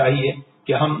 ہمیں چاہیے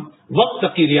کہ ہم وقت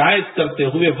کی رعایت کرتے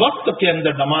ہوئے وقت کے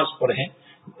اندر نماز پڑھیں۔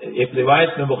 ایک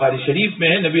روایت میں بخاری شریف میں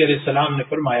ہے، نبی علیہ السلام نے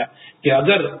فرمایا کہ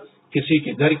اگر کسی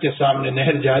کے گھر کے سامنے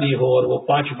نہر جاری ہو اور وہ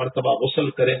 5 مرتبہ غسل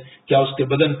کرے، کیا اس کے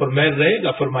بدن پر میل رہے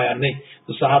گا؟ فرمایا نہیں۔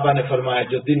 تو صحابہ نے فرمایا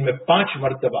جو دن میں 5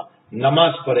 مرتبہ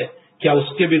نماز پڑھے کیا اس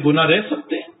کے بھی گناہ رہ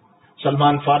سکتے ہیں؟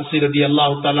 سلمان فارسی رضی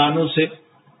اللہ تعالیٰ عنہ سے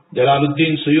جلال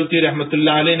الدین سیوطی رحمۃ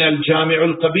اللہ علیہ نے الجامع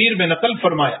الکبیر میں نقل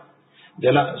فرمایا،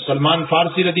 سلمان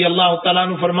فارسی رضی اللہ تعالیٰ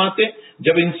عنہ فرماتے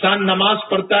جب انسان نماز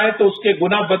پڑھتا ہے تو اس کے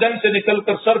گناہ بدن سے نکل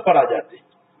کر سر پر آ جاتے ہیں،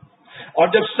 اور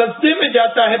جب سجدے میں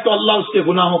جاتا ہے تو اللہ اس کے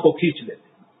گناہوں کو کھینچ لیتے۔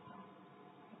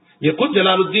 یہ خود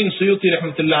جلال الدین سیوطی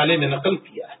رحمۃ اللہ علیہ نے نقل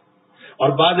کیا ہے۔ اور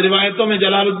بعض روایتوں میں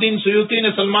جلال الدین سیوطی نے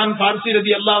سلمان فارسی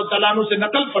رضی اللہ تعالیٰ عنہ سے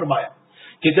نقل فرمایا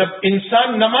کہ جب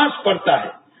انسان نماز پڑھتا ہے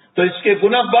تو اس کے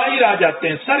گناہ باہر آ جاتے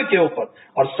ہیں سر کے اوپر،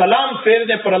 اور سلام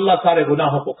پھیرنے پر اللہ سارے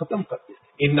گناہوں کو ختم کر دیتے ہیں۔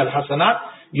 ان الحسنات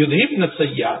یذہبن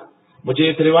السیئات۔ مجھے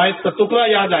ایک روایت کا ٹکڑا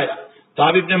یاد آیا،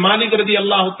 کعب بن مالک رضی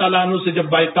اللہ تعالیٰ عنہ سے جب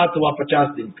بائیکاٹ ہوا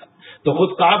 50 دن کا، تو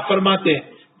خود کعب فرماتے ہیں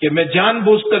کہ میں جان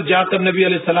بوجھ کر جا کر نبی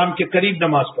علیہ السلام کے قریب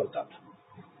نماز پڑھتا تھا،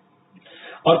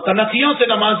 اور تنخیوں سے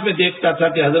نماز میں دیکھتا تھا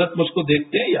کہ حضرت مجھ کو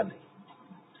دیکھتے ہیں یا نہیں۔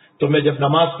 تو میں جب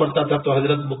نماز پڑھتا تھا تو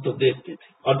حضرت مجھ کو دیکھتے تھے،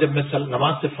 اور جب میں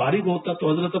نماز سے فارغ ہوتا تو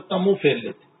حضرت اپنا منہ پھیر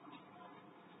لیتے۔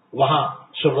 وہاں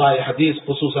شراح حدیث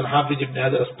خصوصاً حافظ ابن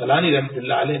حجر اسقلانی رحمۃ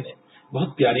اللہ علیہ نے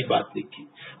بہت پیاری بات لکھی،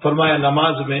 فرمایا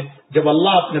نماز میں جب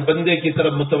اللہ اپنے بندے کی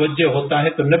طرف متوجہ ہوتا ہے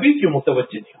تو نبی کیوں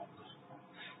متوجہ نہیں ہوتا؟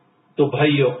 تو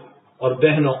بھائیوں اور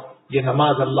بہنوں، یہ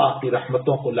نماز اللہ کی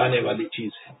رحمتوں کو لانے والی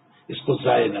چیز ہے، اس کو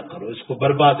ضائع نہ کرو، اس کو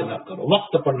برباد نہ کرو،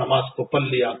 وقت پر نماز کو پڑھ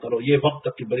لیا کرو۔ یہ وقت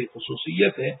کی بڑی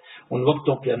خصوصیت ہے، ان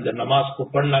وقتوں کے اندر نماز کو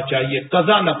پڑھنا چاہیے،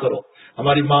 قضا نہ کرو۔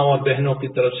 ہماری ماں اور بہنوں کی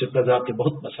طرف سے قضا کے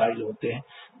بہت مسائل ہوتے ہیں،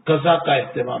 قضا کا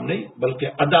اہتمام نہیں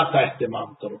بلکہ ادا کا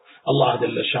اہتمام کرو۔ اللہ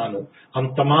جل شانہ ہم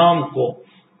تمام کو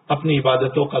اپنی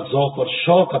عبادتوں کا ذوق اور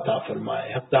شوق عطا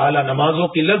فرمائے، حق تعالی نمازوں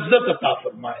کی لذت عطا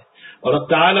فرمائے، اور حق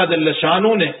تعالی جل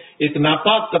شانہ نے ایک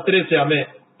ناپاک قطرے سے ہمیں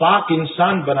پاک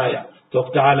انسان بنایا، تو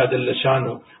حق تعالی جل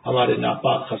شانہ ہمارے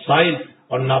ناپاک خصائل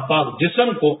اور ناپاک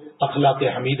جسم کو اخلاق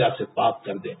حمیدہ سے پاک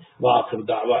کر دے۔ وآخر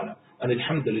دعوانا ان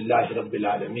الحمد للہ رب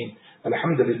العالمین،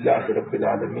 الحمد للہ رب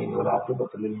العالمین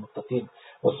والعاقبۃ للمتقین،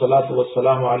 والصلاة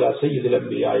والسلام علی سید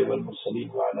الانبیاء والمرسلین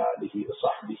وعلی آلہ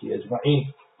وصحبہ اجمعین۔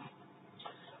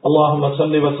 اللہم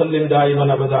صل وسلم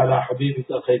دائما ابدا علی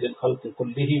حبیبک خیر الخلق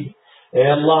کلہم۔ اے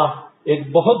اللہ، ایک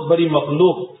بہت بڑی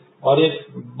مخلوق اور ایک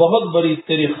بہت بڑی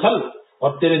تیری خلق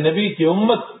اور تیرے نبی کی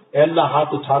امت اے اللہ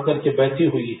ہاتھ اٹھا کر کے بیٹھی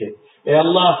ہوئی ہے، اے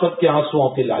اللہ سب کے آنسوؤں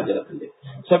کی لاج رکھ لے،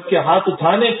 سب کے ہاتھ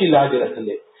اٹھانے کی لاج رکھ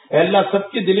لے، اے اللہ سب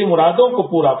کی دلی مرادوں کو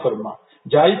پورا فرما،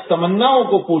 جائز تمناؤں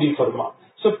کو پوری فرما،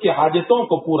 سب کی حاجتوں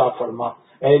کو پورا فرما۔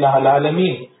 اے الہ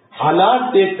العالمین،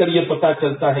 حالات دیکھ کر یہ پتا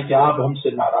چلتا ہے کہ آپ ہم سے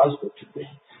ناراض ہو چکے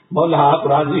ہیں، مولا آپ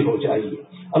راضی ہو جائیے،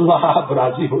 اللہ آپ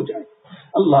راضی ہو جائیے،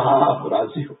 اللہ آپ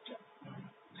راضی ہو جائیے۔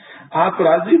 آپ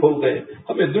راضی ہو گئے،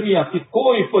 ہمیں دنیا کی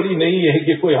کوئی پڑی نہیں ہے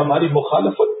کہ کوئی ہماری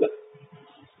مخالفت کرے،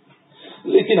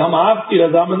 لیکن ہم آپ کی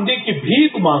رضامندی کی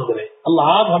بھیک مانگ رہے ہیں،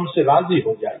 اللہ آپ ہم سے راضی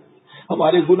ہو جائیے،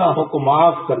 ہمارے گناہوں کو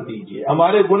معاف کر دیجئے،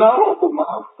 ہمارے گناہوں کو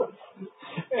معاف کر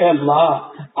دیجئے۔ اے اللہ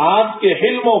آپ کے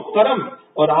حلم و کرم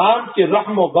اور آپ کے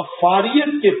رحم و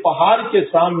غفاریت کے پہاڑ کے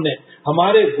سامنے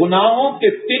ہمارے گناہوں کے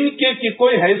تنکے کی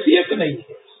کوئی حیثیت نہیں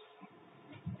ہے۔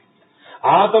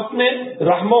 آپ اپنے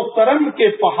رحم و کرم کے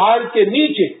پہاڑ کے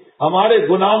نیچے ہمارے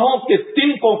گناہوں کے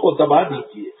تنکوں کو دبا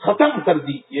دیجئے، ختم کر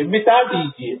دیجئے، مٹا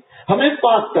دیجئے، ہمیں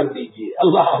پاک کر دیجئے،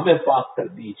 اللہ ہمیں پاک کر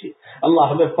دیجئے، اللہ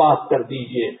ہمیں پاک کر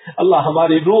دیجئے۔ اللہ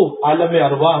ہماری روح عالم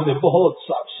ارواح میں بہت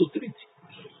صاف ستھری تھی،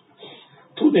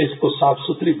 تو نے اس کو صاف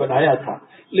ستھری بنایا تھا،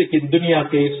 لیکن دنیا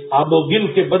کے اس آب و گل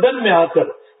کے بدن میں آ کر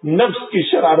نفس کی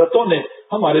شرارتوں نے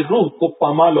ہمارے روح کو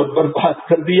پامال اور برباد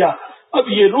کر دیا۔ اب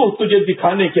یہ روح تجھے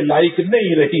دکھانے کے لائق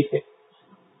نہیں رہی ہے،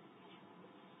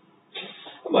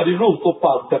 ہماری روح کو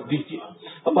پاک کر دیجئے،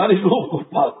 ہماری روح کو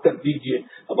پاک کر دیجئے،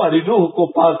 ہماری روح کو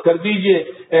پاک کر دیجئے۔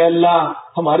 اے اللہ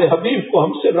ہمارے حبیب کو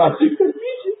ہم سے راضی کر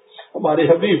دیجئے، ہمارے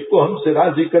حبیب کو ہم سے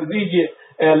راضی کر دیجئے۔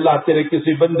 اے اللہ تیرے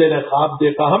کسی بندے نے خواب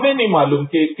دیکھا، ہمیں نہیں معلوم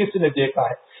کہ کس نے دیکھا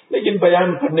ہے، لیکن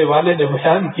بیان کرنے والے نے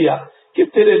بیان کیا کہ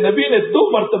تیرے نبی نے 2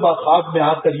 مرتبہ خواب میں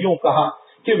آ کر یوں کہا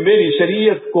کہ میری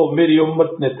شریعت کو میری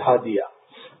امت نے دھا دیا،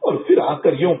 اور پھر آ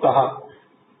کر یوں کہا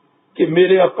کہ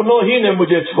میرے اپنوں ہی نے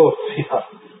مجھے چھوڑ دیا۔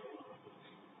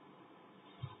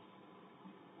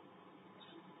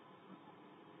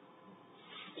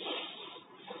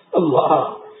 اللہ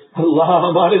اللہ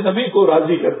ہمارے نبی کو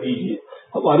راضی کر دیجیے،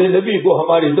 ہمارے نبی کو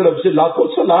ہماری طرف سے لاکھوں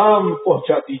سلام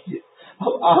پہنچا دیجیے،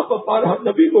 آپ ہم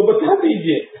نبی کو بتا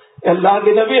دیجیے اللہ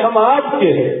کے نبی ہم آپ کے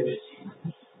ہیں،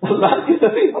 اللہ کے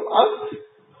نبی ہم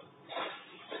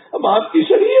آپ کی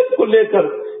شریعت کو لے کر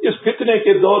اس فتنے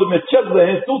کے دور میں چل رہے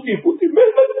ہیں، ٹوٹی پھوٹی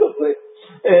محنت کر رہے ہیں۔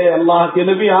 اے اللہ کے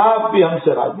نبی آپ بھی ہم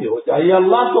سے راضی ہو جائیے،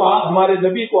 اللہ تو آپ ہمارے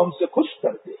نبی کو ہم سے خوش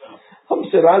کر دے، ہم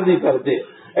سے راضی کر دے۔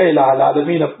 اے الہ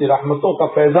العالمین اپنی رحمتوں کا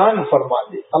فیضان فرما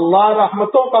دے، اللہ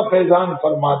رحمتوں کا فیضان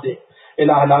فرما دے۔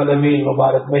 الہ العالمین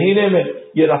مبارک مہینے میں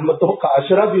یہ رحمتوں کا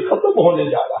عشرہ بھی ختم ہونے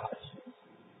جا رہا ہے،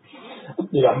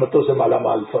 اپنی رحمتوں سے مالا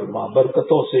مال فرما،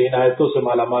 برکتوں سے عنایتوں سے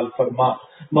مالا مال فرما،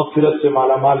 مغفرت سے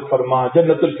مالا مال فرما،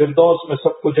 جنت الفردوس میں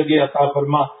سب کو جگہ عطا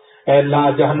فرما۔ اے اللہ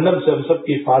جہنم سے ہم سب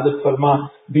کی حفاظت فرما،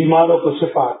 بیماروں کو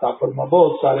شفا عطا فرما،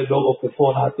 بہت سارے لوگوں کے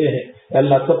فون آتے ہیں، اے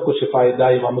اللہ سب کو شفا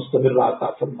دائمہ مستمرہ عطا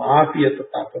فرما، عافیت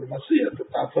عطا فرما، صحت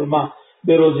عطا فرما،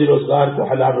 بے روزی روزگار کو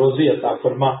حلال روزی عطا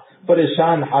فرما،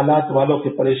 پریشان حالات والوں کی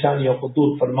پریشانیوں کو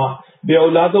دور فرما، بے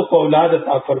اولادوں کو اولاد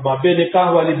عطا فرما، بے نکاح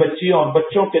والی بچیوں اور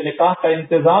بچوں کے نکاح کا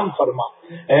انتظام فرما۔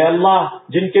 اے اللہ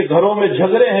جن کے گھروں میں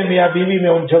جھگڑے ہیں میاں بیوی میں،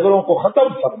 ان جھگڑوں کو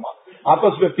ختم فرما،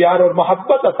 آپس میں پیار اور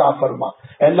محبت عطا فرما۔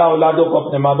 اے اللہ اولادوں کو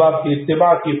اپنے ماں باپ کی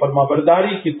اتباع کی فرما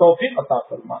برداری کی توفیق عطا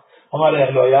فرما، ہمارے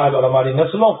اہل و عیال اور ہماری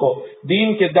نسلوں کو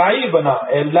دین کے داعی بنا۔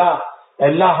 اے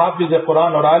اللہ حافظ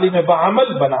قرآن اور عالم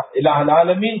بعمل بنا۔ الہ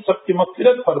العالمین سب کی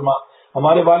مغفرت فرما،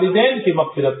 ہمارے والدین کی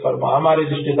مغفرت فرما، ہمارے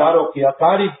رشتہ داروں کی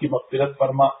اقارب کی مغفرت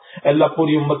فرما۔ اے اللہ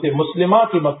پوری امت مسلمہ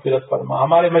کی مغفرت فرما،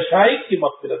 ہمارے مشائخ کی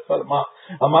مغفرت فرما،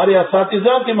 ہمارے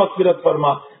اساتذہ کی مغفرت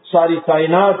فرما، ساری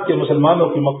کائنات کے مسلمانوں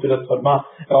کی مغفرت فرما۔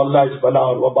 اے اللہ اس بلا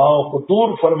اور وباؤں کو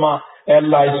دور فرما۔ اے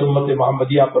اللہ اس امت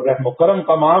محمدیہ پر رحم و کرم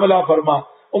کا معاملہ فرما،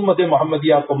 امت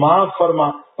محمدیہ کو معاف فرما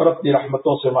اور اپنی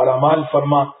رحمتوں سے مالا مال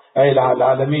فرما۔ اے الہ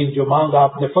العالمین جو مانگا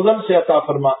اپنے فضل سے عطا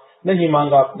فرما، نہیں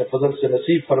مانگا اپنے فضل سے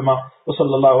نصیب فرما۔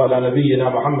 وصلی اللہ علی نبینا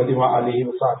محمد وآلہ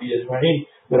وصحبہ اجمعین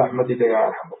برحمتک یا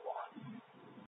ارحم